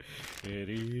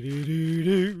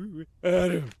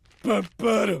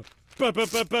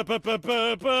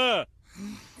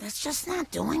 That's just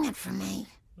not doing it for me.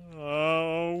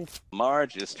 Oh.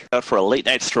 Marge is out for a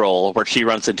late-night stroll where she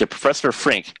runs into Professor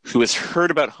Frink, who has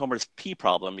heard about Homer's pee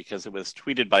problem because it was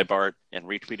tweeted by Bart and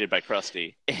retweeted by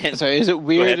Krusty. And Sorry, is it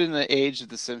weird in the age of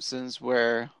The Simpsons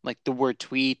where, like, the word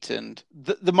tweet and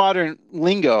the modern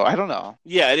lingo, I don't know.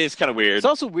 Yeah, it is kind of weird. It's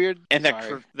also weird. And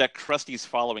Sorry. that Krusty's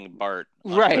following Bart.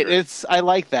 on Right, Twitter. I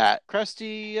like that.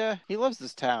 Krusty, he loves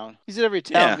this town. He's at every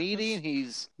town meeting.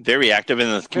 He's very active in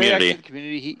the very community. active in the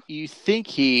community. You think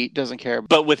he doesn't care,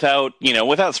 But without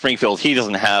Springfield, he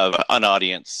doesn't have an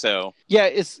audience. So yeah,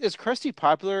 is Krusty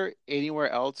popular anywhere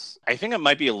else? I think it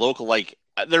might be a local,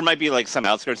 there might be some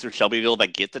outskirts of Shelbyville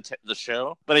that get the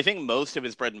show, but I think most of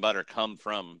his bread and butter come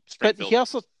from Springfield. But he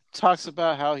also talks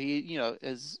about how he,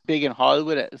 is big in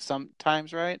Hollywood at some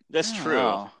times, right? That's I don't true.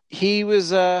 know. He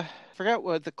was forgot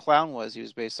what the clown was he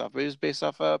was based off, but he was based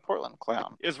off a Portland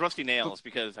clown. It was Rusty Nails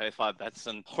because I thought that's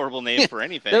a horrible name for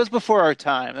anything. That was before our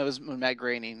time. That was when Matt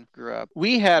Groening grew up.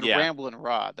 We had Ramblin'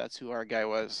 Rod. That's who our guy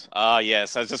was.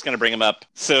 Yes. I was just going to bring him up.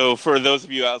 So for those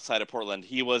of you outside of Portland,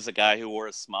 he was a guy who wore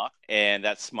a smock, and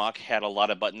that smock had a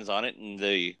lot of buttons on it. And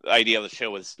the idea of the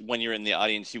show was when you're in the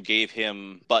audience, you gave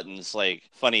him buttons, like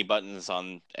funny buttons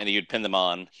on, and he would pin them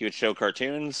on. He would show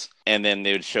cartoons, and then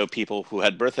they would show people who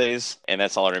had birthdays, and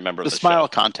that's all I remember of The the Smile show.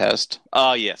 Contest.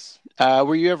 Yes.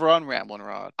 Were you ever on Ramblin'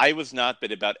 Rod? I was not,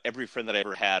 but about every friend that I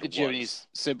ever had Did you have any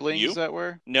siblings that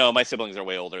were? No, my siblings are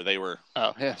way older. They were.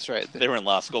 Oh, yeah, that's right. They were in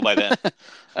law school by then.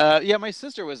 Yeah, my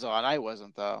sister was on. I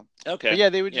wasn't though. Okay. But yeah,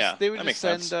 they would just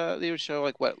send. sense. They would show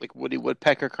like Woody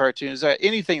Woodpecker cartoons,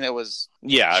 anything that was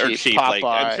cheap. Like,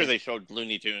 I'm sure they they showed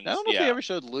Looney Tunes. I don't know if they ever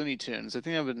showed Looney Tunes. I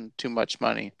think that would have been too much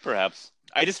money. Perhaps.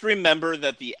 I just remember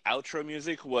that the outro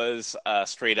music was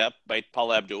Straight Up by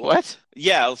Paula Abdul. What?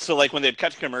 Yeah, so like when they'd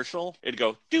cut to commercial, it'd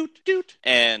go doot doot,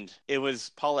 and it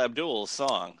was Paula Abdul's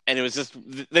song, and it was just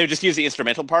they would just use the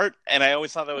instrumental part, and I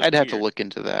always thought that was I'd have weird. to look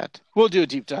into that. We'll do a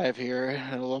deep dive here in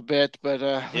a little bit, but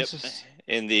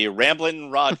in the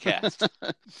Ramblin' Rodcast.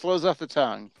 Flows off the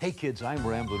tongue. Hey kids, I'm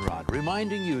Ramblin' Rod,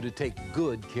 reminding you to take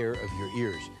good care of your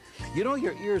ears. You know,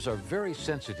 your ears are very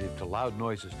sensitive to loud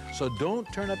noises, so don't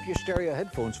turn up your stereo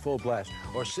headphones full blast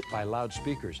or sit by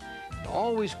loudspeakers. And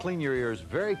always clean your ears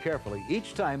very carefully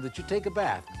each time that you take a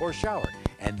bath or shower,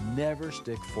 and never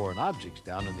stick foreign objects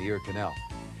down in the ear canal.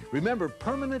 Remember,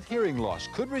 permanent hearing loss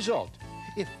could result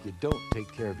if you don't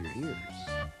take care of your ears.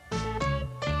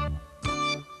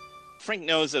 Frank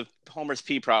knows of Homer's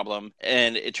pee problem,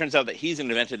 and it turns out that he's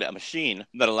invented a machine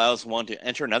that allows one to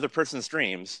enter another person's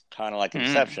dreams, kind of like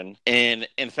Inception. And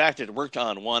in fact, it worked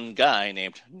on one guy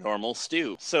named Normal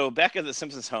Stew. So back at the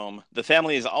Simpsons home, the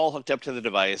family is all hooked up to the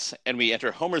device, and we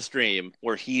enter Homer's dream,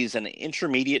 where he's an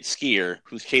intermediate skier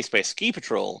who's chased by Ski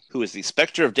Patrol, who is the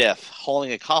specter of death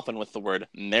hauling a coffin with the word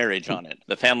marriage on it.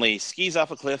 The family skis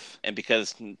off a cliff, and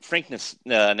because Frank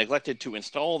neglected to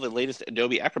install the latest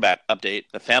Adobe Acrobat update,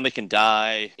 the family can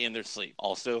die in their sleep.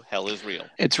 Also, hell is real.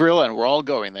 It's real, and we're all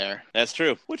going there. That's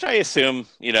true. Which I assume,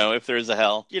 if there's a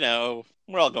hell,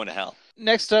 we're all going to hell.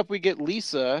 Next up, we get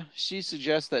Lisa. She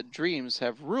suggests that dreams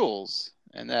have rules,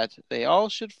 and that they all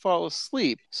should fall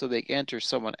asleep so they can enter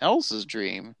someone else's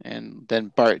dream. And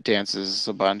then Bart dances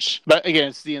a bunch. But again,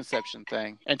 it's the Inception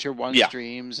thing. Enter one's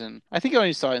dreams, and I think I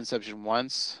only saw Inception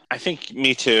once. I think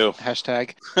me too.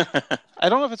 Hashtag. I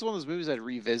don't know if it's one of those movies I'd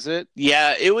revisit.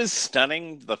 Yeah, it was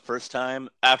stunning the first time.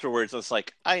 Afterwards, it's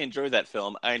like, I enjoyed that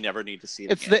film. I never need to see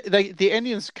it again. The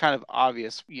ending's kind of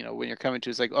obvious, when you're coming to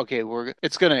it's like, okay,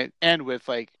 it's going to end with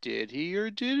like, did he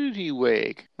or didn't he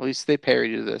wake? At least they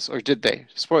parodied this. Or did they?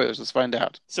 Spoilers, let's find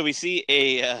out. So we see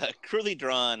a crudely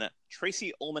drawn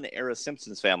Tracy Ullman era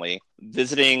Simpsons family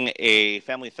visiting a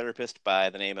family therapist by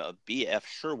the name of B.F.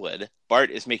 Sherwood. Bart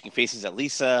is making faces at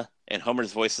Lisa, and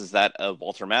Homer's voice is that of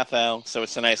Walter Matthau. So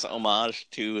it's a nice homage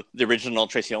to the original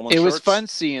Tracy Ullman shorts. It was fun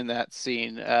seeing that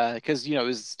scene because, it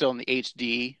was still in the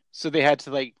HD. So they had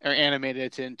to animate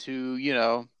it into,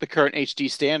 the current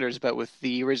HD standards, but with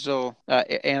the original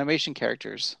animation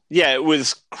characters. Yeah, it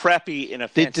was crappy in a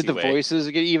fancy way. They did the voices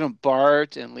again, even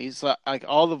Bart and Lisa,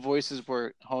 all the voices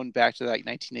were honed back to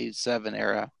 1987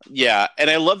 era. Yeah, and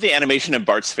I love the animation of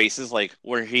Bart's faces,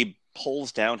 where he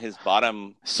pulls down his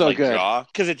bottom good jaw,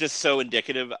 because it's just so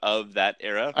indicative of that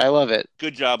era. I love it.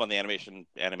 Good job on the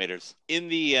animators. In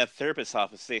the therapist's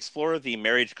office, they explore the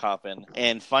marriage coffin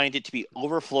and find it to be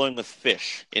overflowing with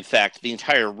fish. In fact, the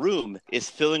entire room is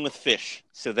filling with fish.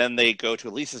 So then they go to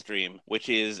Lisa's dream, which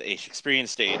is a Shakespearean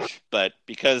stage. But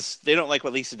because they don't like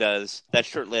what Lisa does, that's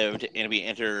short-lived, and we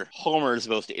enter Homer's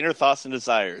most inner thoughts and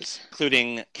desires,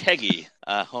 including Keggy,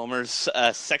 Homer's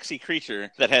sexy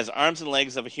creature that has arms and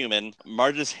legs of a human,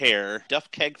 Marge's hair,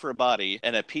 duff keg for a body,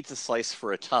 and a pizza slice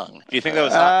for a tongue. Do you think that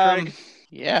was hot, Craig?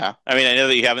 Yeah. I mean, I know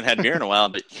that you haven't had beer in a while,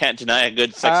 but you can't deny a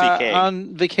good sexy keg.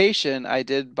 On vacation, I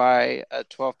did buy a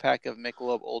 12-pack of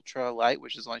Michelob Ultra Light,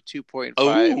 which is only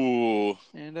 2.5. Ooh.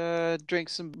 And drank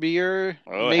some beer.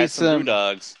 Oh, made had some brew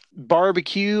dogs.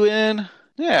 Barbecue in.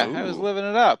 Yeah, Ooh. I was living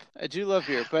it up. I do love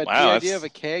beer, but the idea of a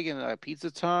keg and a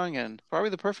pizza tongue and probably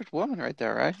the perfect woman right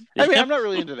there, right? I mean, I'm not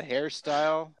really into the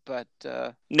hairstyle, but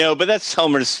no, but that's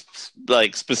Homer's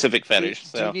specific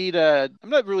fetish. Do you need I'm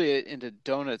not really into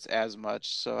donuts as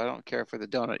much, so I don't care for the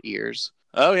donut ears.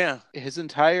 Oh yeah, his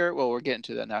entire we're getting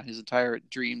to that now. His entire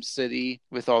dream city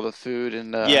with all the food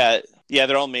and yeah,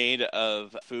 they're all made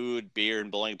of food, beer, and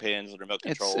bowling pins and remote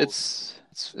controls.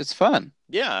 It's fun.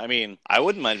 Yeah, I mean, I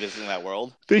wouldn't mind visiting that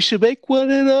world. They should make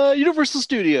one in Universal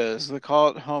Studios. They call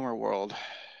it Homer World.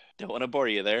 Don't want to bore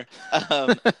you there.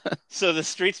 So the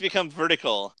streets become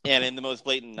vertical, and in the most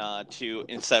blatant nod to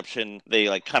Inception, they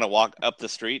like kind of walk up the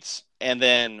streets. And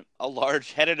then a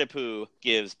large headed Apu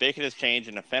gives Bacon his change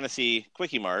in a fantasy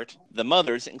quickie mart. The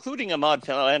mothers, including Ahmad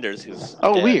Flanders, who's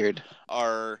dead, weird,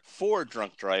 are for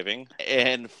drunk driving,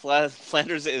 and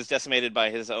Flanders is decimated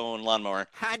by his own lawnmower.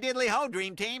 Hi, diddly ho,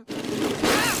 Dream Team.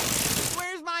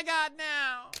 Where's my god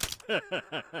now?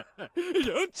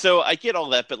 So I get all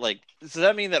that, but like, does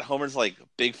that mean that Homer's like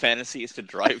big fantasy is to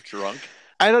drive drunk?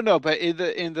 I don't know, but in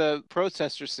the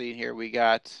protester scene here, we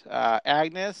got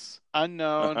Agnes,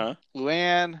 unknown,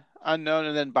 Luann, unknown,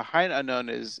 and then behind unknown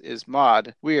is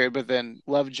Maud. Weird, but then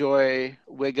Lovejoy,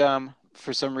 Wiggum,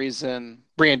 for some reason,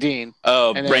 Brandine.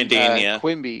 Oh, and Brandine, then, yeah.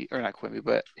 Quimby, or not Quimby,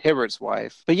 but Hibbert's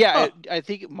wife. But yeah, I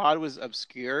think Maud was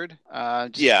obscured.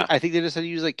 Yeah. I think they just had to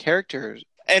use like characters.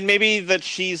 And maybe that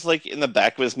she's like in the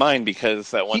back of his mind because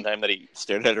that one time that he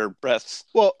stared at her breasts.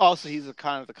 Well, also he's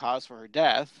kind of the cause for her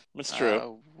death. That's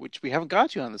true. Which we haven't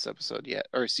got to on this episode yet,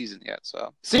 or season yet.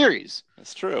 So series.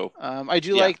 That's true. I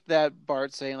do like that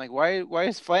Bart saying like, "Why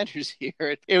is Flanders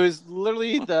here?" It was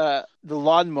literally the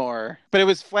lawnmower, but it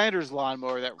was Flanders'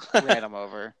 lawnmower that ran him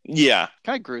over. Yeah,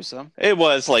 kind of gruesome. It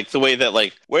was like the way that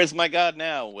like, "Where's my god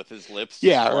now?" with his lips.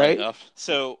 Yeah, right. Enough.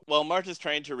 So while Marge is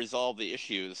trying to resolve the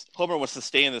issues, Homer wants to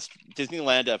stay in this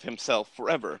Disneyland of himself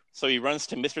forever. So he runs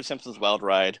to Mr. Simpson's Wild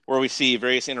Ride, where we see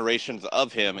various iterations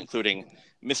of him, including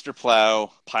Mr.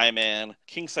 Plow, Pie Man,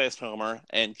 King-Sized Homer,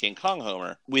 and King Kong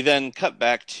Homer. We then cut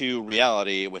back to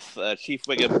reality with Chief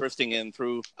Wiggum bursting in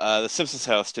through the Simpsons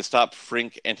house to stop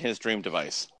Frink and his dream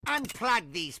device.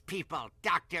 Unplug these people,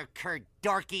 Dr.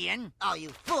 Kerdorkian. Oh, you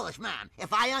foolish man.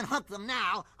 If I unhook them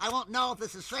now, I won't know if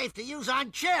this is safe to use on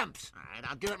chimps. All right,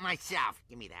 I'll do it myself.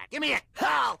 Give me that. Give me it.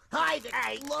 Ow! Hide it.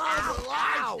 Hey,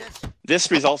 ow! This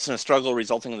results in a struggle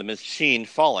resulting in the machine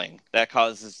falling. That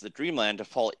causes the Dreamland to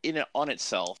fall in on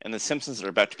itself, and the Simpsons are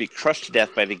about to be crushed to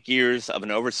death by the gears of an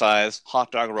oversized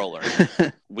hot dog roller.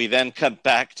 We then cut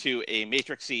back to a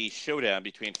Matrixy showdown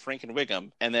between Frink and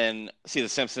Wiggum, and then see the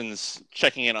Simpsons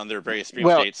checking in on their various dream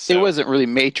states. It wasn't really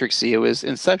Matrixy, it was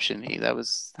Inception-y. That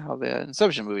was how the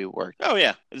Inception movie worked. Oh,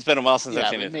 yeah. It's been a while since I've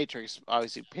seen it. Matrix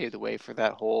obviously paved the way for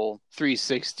that whole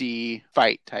 360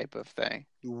 fight type of thing.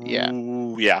 Yeah.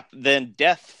 Ooh, yeah. Then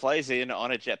Death flies in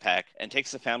on a jetpack and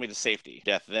takes the family to safety.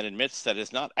 Death then admits that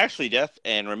it's not actually Death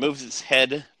and removes its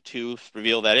head to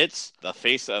reveal that it's the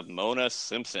face of Mona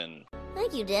Simpson.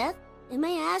 Thank you, Death. And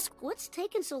may I ask, what's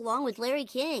taken so long with Larry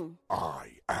King?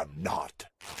 I am not.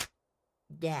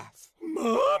 Death.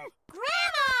 Mom?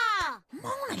 Grandma!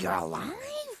 Mona, you're alive?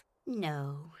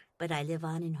 No, but I live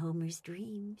on in Homer's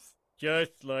dreams.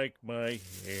 Just like my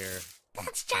hair.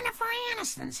 That's Jennifer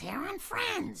Aniston's hair on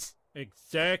Friends.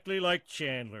 Exactly like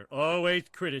Chandler, always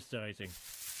criticizing.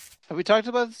 Have we talked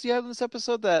about this yet in this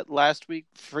episode that last week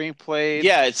Frink played?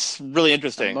 Yeah, it's really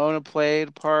interesting. Mona played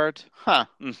a part. Huh.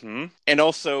 Mm-hmm. And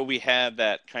also we had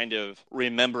that kind of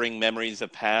remembering memories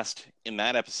of past in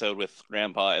that episode with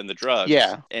Grandpa and the drugs.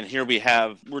 Yeah. And here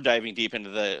we're diving deep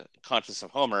into the conscious of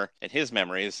Homer and his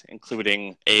memories,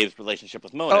 including Abe's relationship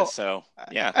with Mona. So,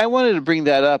 yeah. I wanted to bring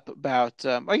that up about,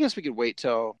 I guess we could wait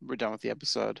till we're done with the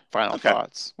episode. Final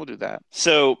thoughts. We'll do that.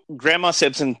 So, Grandma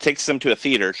Simpson takes them to a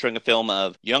theater showing a film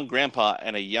of young Grandpa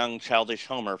and a young childish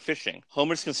Homer fishing.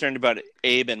 Homer's concerned about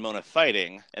Abe and Mona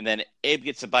fighting, and then Abe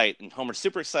gets a bite, and Homer's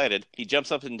super excited. He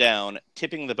jumps up and down,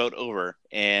 tipping the boat over,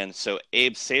 and so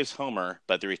Abe saves Homer,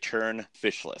 but they return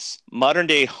fishless.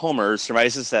 Modern-day Homer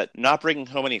surmises that not bringing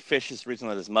home any fish is the reason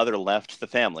that his mother left the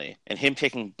family, and him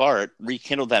taking Bart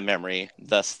rekindled that memory,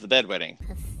 thus the bedwetting.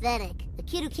 Pathetic. A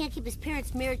kid who can't keep his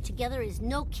parents' marriage together is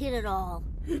no kid at all.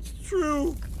 It's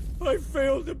true. I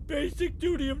failed the basic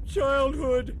duty of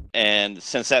childhood. And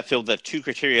since that filled the two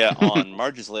criteria on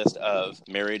Marge's list of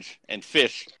marriage and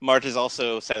fish, Marge is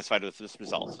also satisfied with this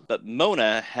result. But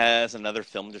Mona has another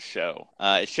film to show.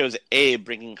 It shows Abe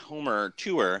bringing Homer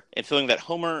to her, and feeling that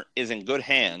Homer is in good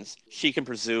hands, she can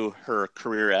pursue her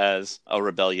career as a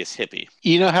rebellious hippie.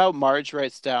 You know how Marge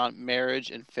writes down marriage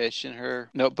and fish in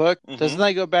her notebook? Mm-hmm. Doesn't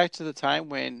that go back to the time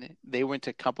when they went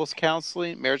to couples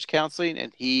counseling, marriage counseling,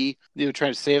 and they were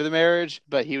trying to save the marriage,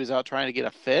 but he was out trying to get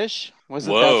a fish?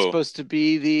 Wasn't that supposed to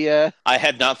be the... I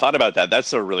had not thought about that.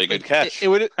 That's a really good catch. It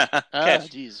would...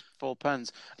 jeez. full of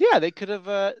puns. Yeah, they could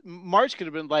have. Marge could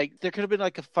have been like, there could have been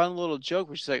like a fun little joke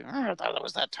where she's like, I thought it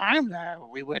was that time that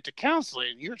we went to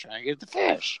counseling. You were trying to get the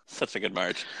fish. Such a good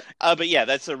Marge. But yeah,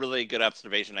 that's a really good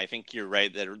observation. I think you're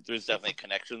right that there's definitely a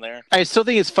connection there. I still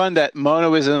think it's fun that Mona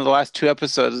was in the last 2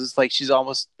 episodes. It's like she's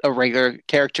almost a regular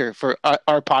character for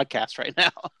our podcast right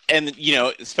now. And,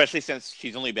 especially since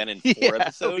she's only been in 4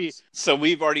 episodes. So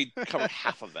we've already covered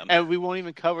half of them. And we won't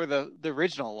even cover the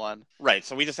original one. Right.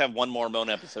 So we just have one more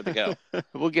Mona episode to go.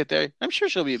 We'll get there. I'm sure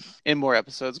she'll be in more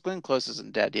episodes. Glenn Close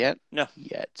isn't dead yet. No.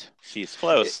 Yet. She's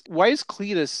close. Why is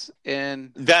Cletus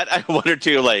in... That I wonder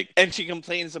too, and he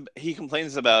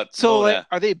complains about So, Mona,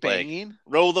 are they banging?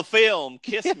 Roll the film,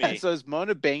 kiss me. So is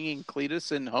Mona banging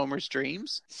Cletus in Homer's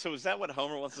dreams? So is that what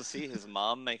Homer wants to see, his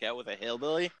mom make out with a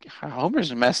hillbilly?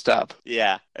 Homer's messed up.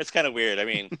 Yeah, it's kind of weird. I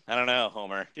mean, I don't know,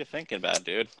 Homer. What you thinking about,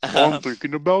 dude? I'm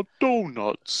thinking about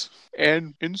donuts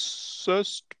and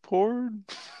incest porn.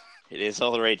 It is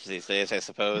all the rage these days, I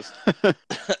suppose.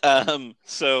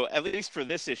 So, at least for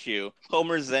this issue,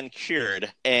 Homer's then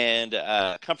cured and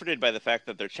comforted by the fact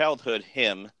that their childhood,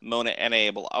 him, Mona, and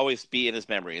Abe will always be in his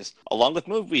memories, along with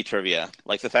movie trivia,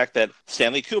 like the fact that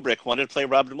Stanley Kubrick wanted to play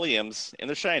Robin Williams in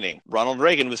The Shining. Ronald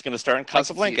Reagan was going to star in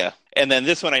Casablanca. And then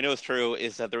this one I know is true,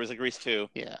 is that there was a Grease 2.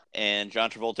 Yeah. And John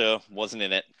Travolta wasn't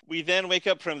in it. We then wake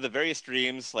up from the various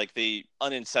dreams, like they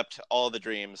unincept all the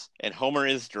dreams, and Homer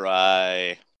is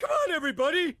dry. Come on,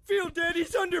 everybody! Feel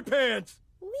Daddy's underpants!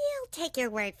 We'll take your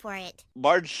word for it.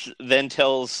 Marge then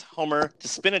tells Homer to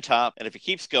spin a top, and if he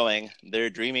keeps going, they're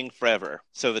dreaming forever.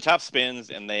 So the top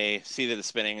spins, and they see that it's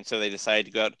spinning, and so they decide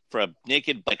to go out for a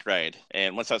naked bike ride.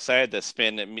 And once outside,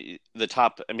 the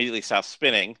top immediately stops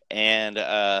spinning, and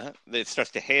it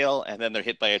starts to hail, and then they're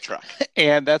hit by a truck.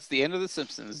 And that's the end of The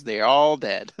Simpsons. They're all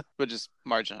dead, but just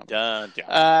Marge and Homer. Dun,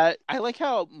 dun. I like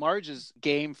how Marge is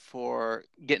game for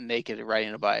getting naked and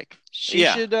riding a bike. She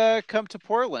should come to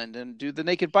Portland and do the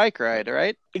naked bike ride,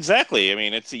 right? Exactly. I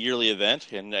mean, it's a yearly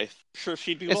event, and I'm sure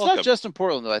she'd be welcome. It's not just in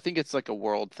Portland, though. I think it's like a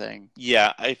world thing.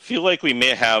 Yeah, I feel like we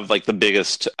may have the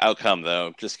biggest outcome,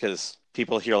 though, just because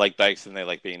people here like bikes and they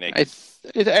like being naked.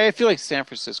 I feel like San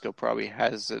Francisco probably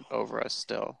has it over us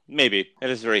still. Maybe. It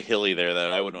is very hilly there,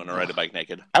 though. I wouldn't want to ride a bike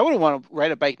naked. I wouldn't want to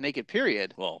ride a bike naked,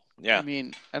 period. Well, yeah. I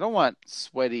mean, I don't want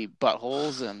sweaty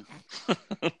buttholes and...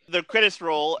 The credits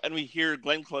roll, and we hear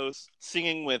Glenn Close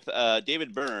singing with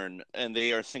David Byrne, and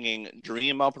they are singing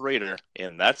Dream Operator,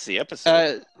 and that's the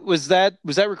episode. Was that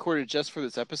recorded just for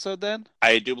this episode, then?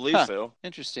 I do believe so.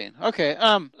 Interesting. Okay,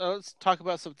 let's talk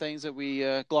about some things that we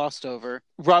glossed over.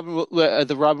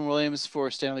 The Robin Williams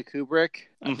for Stanley Kubrick.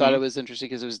 I thought it was interesting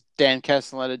because it was Dan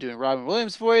Castellaneta doing Robin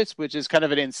Williams' voice, which is kind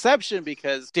of an inception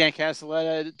because Dan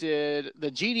Castellaneta did the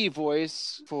genie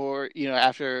voice for,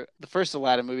 after the first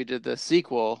Aladdin movie, did the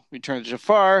sequel, Return of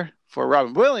Jafar, for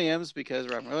Robin Williams because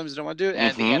Robin Williams didn't want to do it,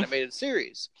 and the animated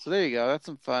series. So there you go. That's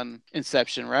some fun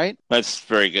inception, right? That's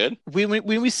very good. When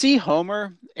we see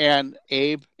Homer and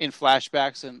Abe in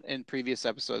flashbacks and in previous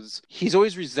episodes, he's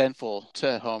always resentful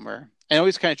to Homer. And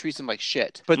always kind of treats him like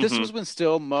shit. But this was when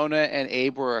still Mona and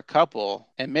Abe were a couple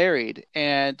and married.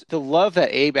 And the love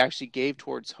that Abe actually gave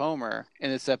towards Homer in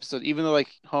this episode, even though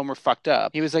Homer fucked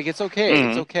up, he was like, it's okay,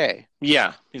 it's okay.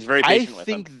 Yeah, he's very patient with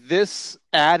him. I think this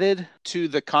added to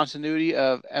the continuity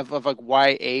of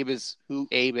why Abe is who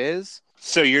Abe is.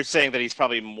 So you're saying that he's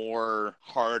probably more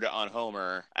hard on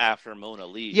Homer after Mona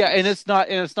leaves. Yeah, and it's not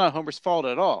Homer's fault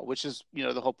at all, which is,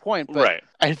 the whole point. But right.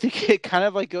 I think it kind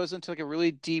of goes into a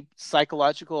really deep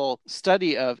psychological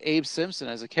study of Abe Simpson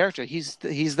as a character. He's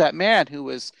that man who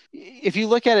was, if you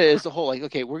look at it as a whole,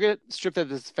 okay, we're going to strip out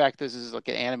this fact this is an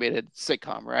animated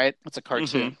sitcom, right? It's a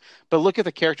cartoon. But look at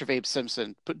the character of Abe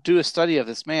Simpson. Do a study of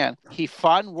this man. He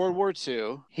fought in World War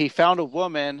II. He found a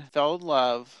woman, fell in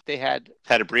love. They had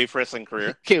a brief wrestling career.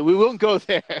 Okay, we won't go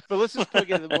there, but let's just look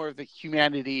at more of the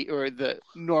humanity or the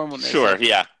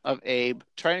normalness of Abe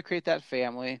trying to create that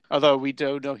family. Although we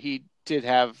do know he did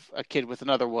have a kid with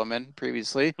another woman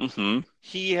previously.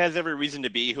 He has every reason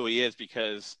to be who he is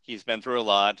because he's been through a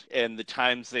lot, and the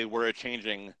times they were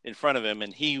changing in front of him,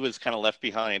 and he was kind of left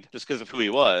behind just because of who he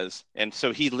was. And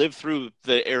so he lived through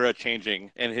the era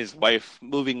changing and his wife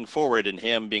moving forward and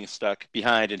him being stuck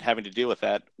behind and having to deal with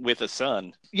that with a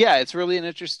son. Yeah, it's really an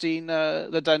interesting,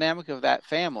 the dynamic of that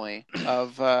family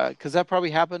because that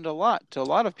probably happened a lot to a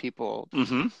lot of people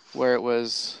where it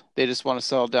was, they just want to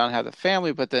settle down and have the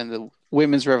family, but then the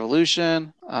women's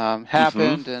revolution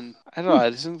happened, and I don't know, I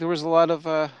just think there was a lot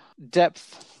of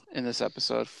depth in this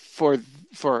episode for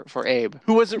Abe,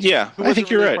 who wasn't. Yeah, who I wasn't think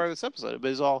you're really right. part of this episode,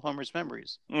 but it's all Homer's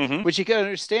memories, Mm-hmm. which you can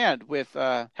understand with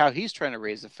how he's trying to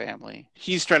raise a family.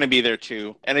 He's trying to be there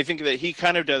too, and I think that he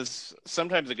kind of does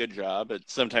sometimes a good job, but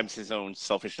sometimes his own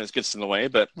selfishness gets in the way.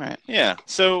 But Right. yeah,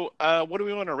 so what do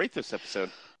we want to rate this episode?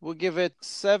 We'll give it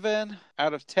 7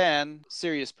 out of 10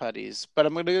 serious putties, but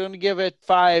I'm going to give it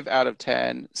 5 out of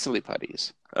 10 silly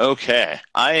putties. Okay,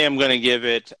 I am going to give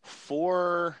it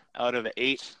 4 out of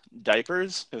 8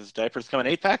 diapers, because diapers come in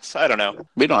 8-packs. I don't know.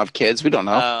 We don't have kids. We don't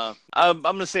know. I'm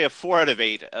going to say a 4 out of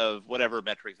 8 of whatever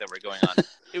metric that we're going on.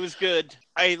 It was good.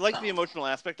 I like the emotional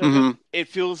aspect of it. It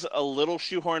feels a little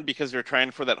shoehorned because they're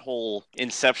trying for that whole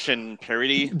Inception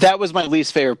parody. That was my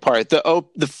least favorite part. The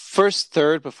first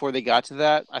third before they got to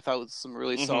that, I thought was some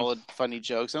really solid, funny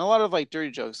jokes and a lot of like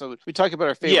dirty jokes. So we talked about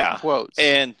our favorite quotes.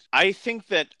 And I think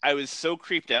that I was so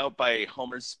creeped out by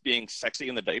Homer's being sexy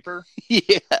in the diaper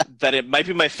that it might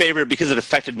be my favorite because it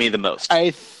affected me the most.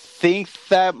 I think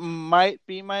that might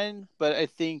be mine, but I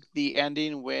think the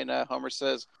ending when Homer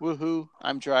says, "Woohoo,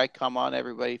 I'm dry, come on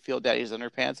everybody, feel daddy's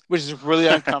underpants," which is really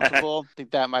uncomfortable. I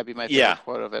think that might be my favorite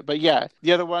quote of it. But yeah,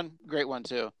 the other one, great one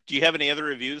too. Do you have any other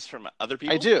reviews from other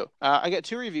people? I do. I got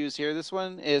 2 reviews here. This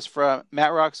one is from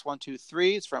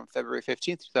MattRocks123. It's from February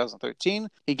 15th, 2013.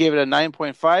 He gave it a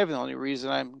 9.5, and the only reason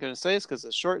I'm going to say is because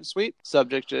it's short and sweet.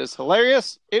 Subject is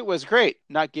hilarious. It was great.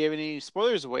 Not giving any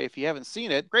spoilers away if you haven't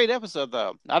seen it. Great episode,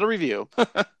 though. Not a review.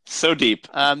 So deep.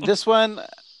 This one,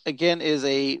 again, is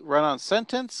a run-on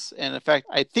sentence, and in fact,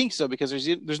 I think so because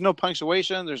there's no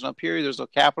punctuation, there's no period, there's no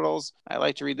capitals. I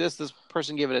like to read this. This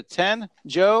person gave it a 10.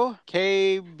 Joe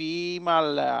K.B.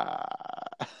 Mala.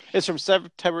 It's from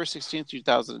September 16th,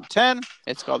 2010.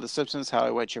 It's called The Simpsons, How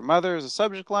I Met Your Mother as a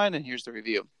subject line, and here's the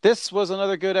review. This was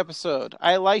another good episode.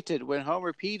 I liked it when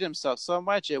Homer peed himself so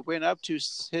much it went up to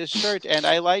his shirt, and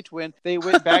I liked when they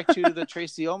went back to the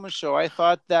Tracy Ullman show. I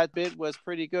thought that bit was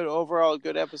pretty good. Overall, a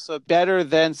good episode. Better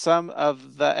than some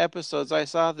of the episodes I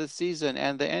saw this season,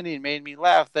 and the ending made me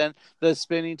laugh. Then the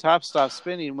spinning top stopped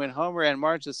spinning when Homer and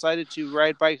Marge decided to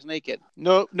ride bikes naked.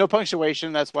 No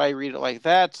punctuation. That's why I read it like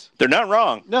that. They're not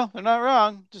wrong. No, they're not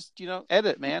wrong. Just,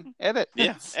 edit, man. Edit.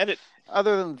 Yeah, edit.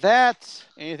 Other than that,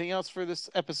 anything else for this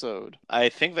episode? I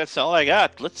think that's all I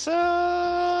got. Let's take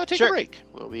a break.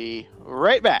 We'll be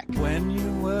right back. When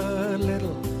you were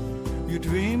little, you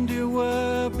dreamed you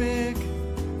were big.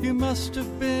 You must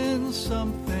have been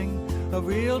something, a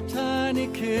real tiny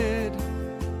kid.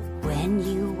 When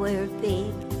you were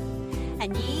big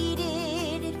and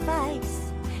needed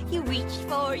advice, you reached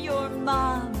for your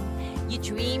mom. You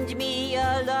dreamed me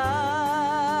alive,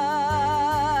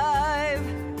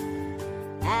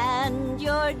 and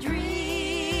your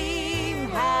dream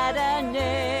had a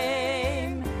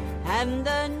name, and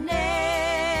the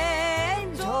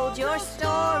name told your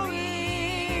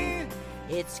story.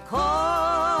 It's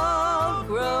called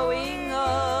growing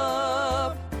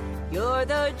up. You're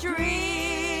the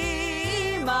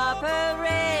dream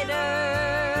operator.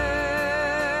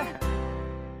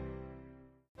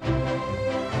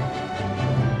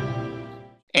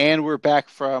 And we're back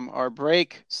from our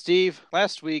break. Steve,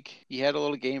 last week you had a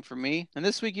little game for me, and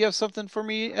this week you have something for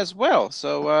me as well.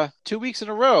 So 2 weeks in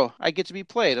a row, I get to be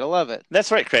played. I love it.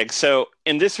 That's right, Craig. So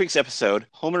in this week's episode,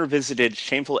 Homer visited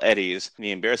Shameful Eddie's,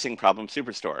 the Embarrassing Problem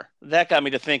Superstore. That got me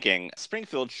to thinking,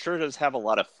 Springfield sure does have a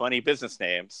lot of funny business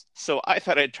names, so I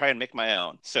thought I'd try and make my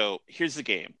own. So here's the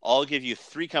game. I'll give you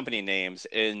 3 company names,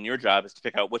 and your job is to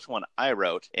pick out which one I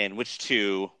wrote and which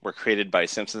 2 were created by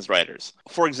Simpsons writers.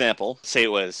 For example, say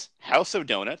it was House of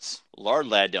Donuts, Lard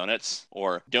Lad Donuts,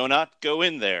 or Do Not Go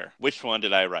In There. Which one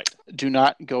did I write? Do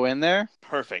not go in there.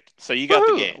 Perfect. So you got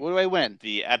the game. What do I win?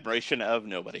 The admiration of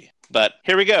nobody. But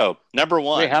here we go. Number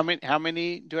 1. Wait, how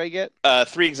many do I get?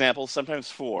 3 examples, sometimes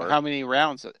 4. How many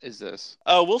rounds is this?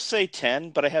 We'll say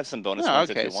 10, but I have some bonus ones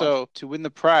if you want. So to win the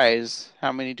prize,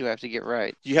 how many do I have to get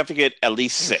right? You have to get at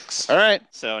least 6. All right.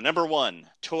 So number 1,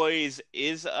 Toys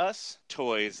Is Us,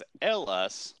 Toys L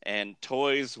Us, and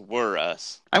Toys Were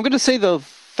Us. I'm going to say the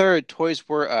third, Toys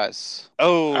Were Us.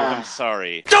 Oh, I'm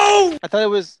sorry. No! I thought it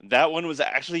was... That one was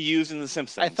actually used in The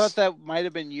Simpsons. I thought that might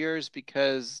have been yours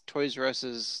because Toys R Us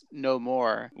is no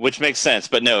more. Which makes sense,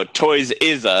 but no, Toys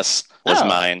Is Us was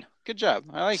mine. Good job.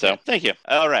 I like it. So, thank you.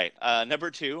 All right. Number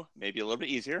 2, maybe a little bit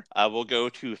easier. We'll go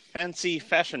to fancy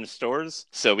fashion stores.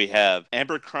 So we have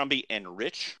Abercrombie and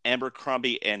Rich,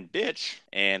 Abercrombie and Bitch,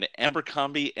 and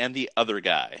Abercrombie and the Other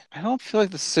Guy. I don't feel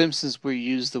like the Simpsons will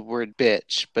use the word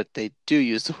bitch, but they do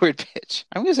use the word bitch.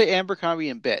 I'm going to say Abercrombie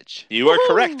and Bitch. You are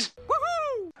correct.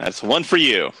 That's one for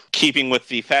you. Keeping with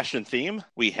the fashion theme,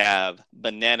 we have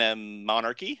Banana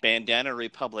Monarchy, Bandana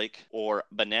Republic, or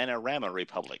Bananarama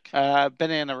Republic.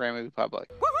 Bananarama Republic.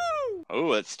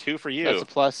 Oh, that's 2 for you. That's a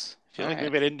plus. I feel like All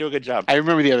right. maybe I didn't do a good job. I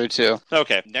remember the other two.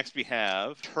 Okay, next we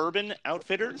have Turban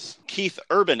Outfitters, Keith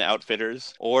Urban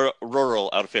Outfitters, or Rural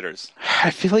Outfitters.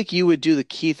 I feel like you would do the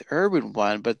Keith Urban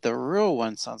one, but the rural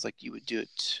one sounds like you would do it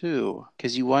too.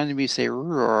 Because you wanted me to say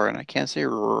rural, and I can't say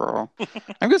rural.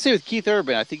 I'm going to say with Keith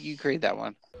Urban. I think you created that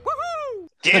one.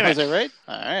 Damn it. Is that right?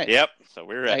 All right. Yep. So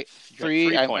we're at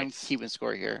 3 I'm points. keeping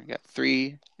score here. I got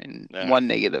 3 and No. 1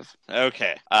 negative.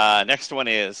 Okay. Next one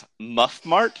is Muff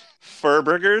Mart, Fur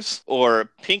Burgers, or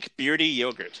Pink Beardy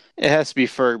Yogurt. It has to be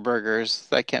Fur Burgers.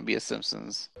 That can't be a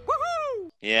Simpsons.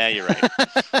 Yeah, you're right.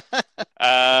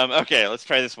 Okay, let's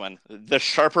try this one. The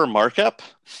Sharper Markup,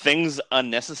 Things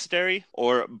Unnecessary,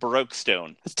 or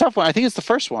Brokestone. It's a tough one. I think it's the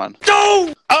first one.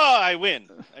 No! Oh, I win.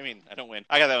 I mean, I don't win.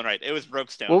 I got that one right. It was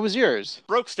Brokestone. What was yours?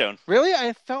 Brokestone. Really?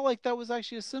 I felt like that was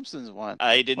actually a Simpsons one.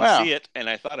 I didn't Wow. see it, and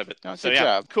I thought of it. No, So good yeah,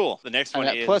 job. cool. The next I'm one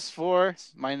at is +4,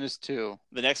 -2.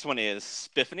 The next one is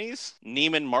Spiffany's,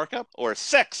 Neiman Markup, or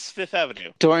Sex Fifth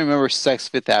Avenue. Don't remember Sex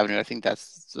Fifth Avenue. I think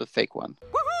that's the fake one.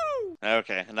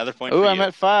 Okay, another point Oh, for I'm you.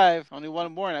 at 5. Only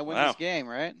one more, and I win Wow. this game,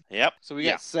 right? Yep. So we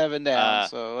Yeah. got 7 down.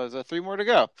 So there's 3 more to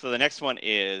go. So the next one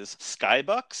is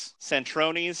Skybucks,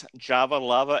 Centroni's, Java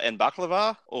Lava, and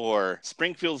Baklava, or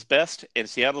Springfield's Best and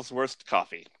Seattle's Worst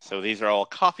Coffee. So these are all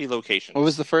coffee locations. What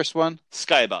was the first one?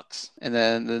 Skybucks. And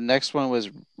then the next one was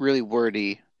really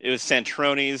wordy. It was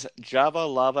Centroni's, Java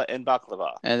Lava, and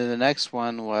Baklava. And then the next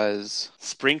one was...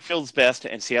 Springfield's Best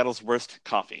and Seattle's Worst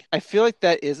Coffee. I feel like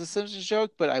that is a Simpsons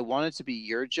joke, but I want it to be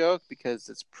your joke because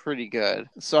it's pretty good.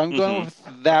 So I'm going with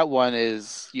that one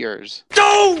is yours.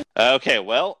 No! Okay,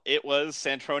 well, it was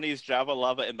Centroni's, Java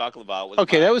Lava, and Baklava. Was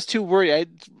Okay, mine. that was too wordy.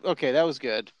 Okay, that was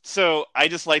good. So I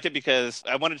just liked it because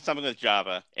I wanted something with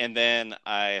Java, and then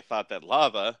I thought that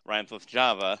lava rhymes with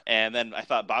Java, and then I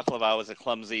thought baklava was a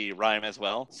clumsy rhyme as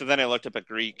well. So then I looked up a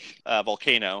Greek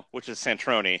volcano, which is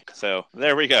Santroni. So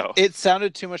there we go. It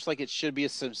sounded too much like it should be a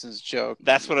Simpsons joke.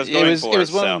 That's what I was going for. It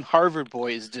was when so. Harvard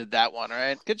Boys did that one,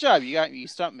 right? Good job. You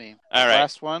stumped me. All right.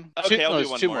 Last one. Okay, I'll do it's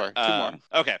one two more. Two more.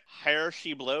 Okay. Hair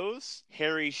She Blows,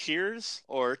 Harry Shears,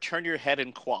 or Turn Your Head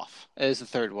and Quaff. It is the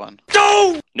third one.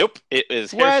 No! Nope. It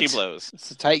is Hair What? She Blows. It's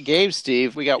a tight game,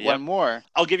 Steve. We got Yep. one more.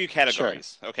 I'll give you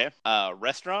categories. Okay.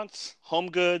 Restaurants,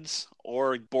 home goods,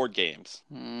 or board games.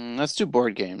 Let's do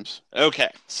board games. Okay,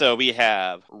 so we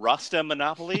have Rasta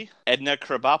Monopoly, Edna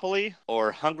Krabopoly,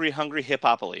 or Hungry Hungry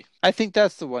Hippopoly. I think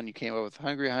that's the one you came up with.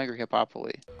 Hungry Hungry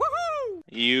Hippopoly.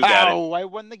 You got it. Oh, I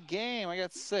won the game. I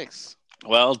got 6.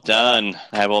 Well done.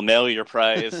 I will mail your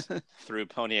prize through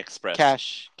Pony Express.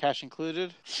 Cash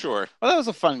included? Sure. Well, that was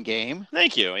a fun game.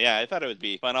 Thank you. Yeah, I thought it would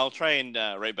be fun. I'll try and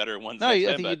write better ones. No, next I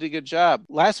time, think but- you did a good job.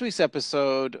 Last week's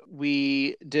episode,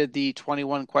 we did the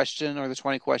 21 question or the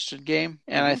 20 question game.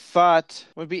 And I thought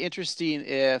it would be interesting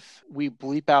if we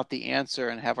bleep out the answer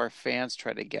and have our fans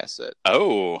try to guess it.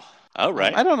 Oh, all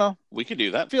right. I don't know. We could do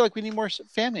I that. feel like we need more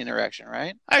family interaction,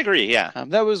 right? I agree, yeah.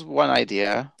 That was one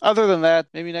idea. Other than that,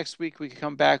 maybe next week we could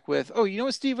come back with, oh, you know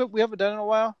what, Steve, we haven't done in a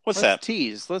while? What's Let's that?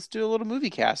 tease. Let's do a little movie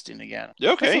casting again. Okay,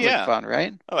 That sounds like yeah. fun,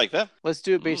 right? I like that. Let's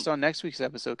do it based on next week's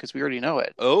episode because we already know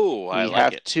it. Oh, I We like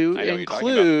have it. to I know what you're talking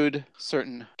about. include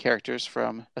certain characters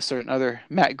from a certain other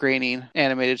Matt Groening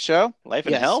animated show. Life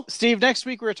in Hell? Steve, next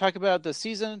week we're going to talk about the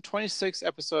season 26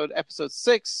 episode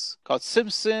 6, called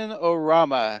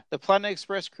Simpson-O-Rama. The Planet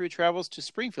Express crew travels to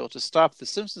Springfield to stop the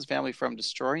Simpsons family from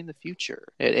destroying the future.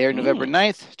 It aired November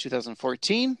 9th,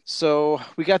 2014. So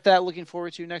we got that looking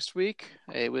forward to next week.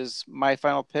 It was my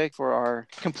final pick for our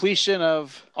completion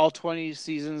of all 20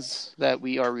 seasons that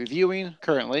we are reviewing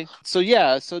currently. So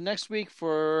yeah, so next week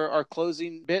for our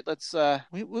closing bit, let's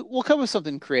we'll come with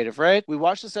something creative, right? We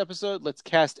watch this episode, let's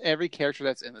cast every character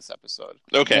that's in this episode.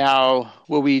 Okay. Now,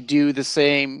 will we do the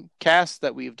same cast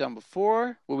that we've done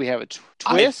before? Will we have a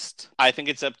twist? I think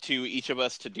it's up to each of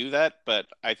us to do that, but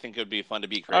I think it would be fun to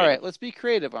be creative. All right, let's be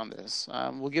creative on this.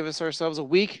 We'll give ourselves a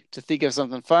week to think of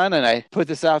something fun, and I put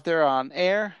this out there on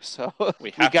air, so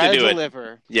we have to gotta do it.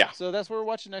 deliver. Yeah. So that's what we're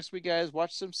watching next week, guys.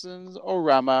 Watch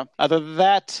Simpsons-O-Rama. Other than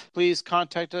that, please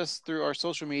contact us through our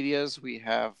social medias. We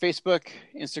have Facebook,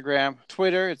 Instagram,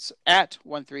 Twitter. It's at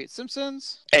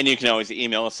 138Simpsons. And you can always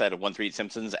email us at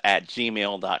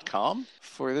 138simpsons@gmail.com.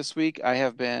 For this week, I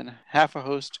have been half a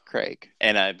host, Craig.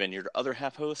 And I've been your other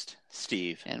half host,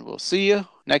 Steve. And we'll see you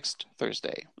next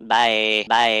Thursday. Bye.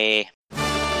 Bye.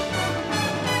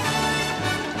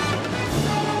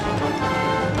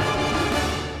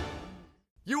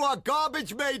 You are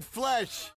garbage made flesh!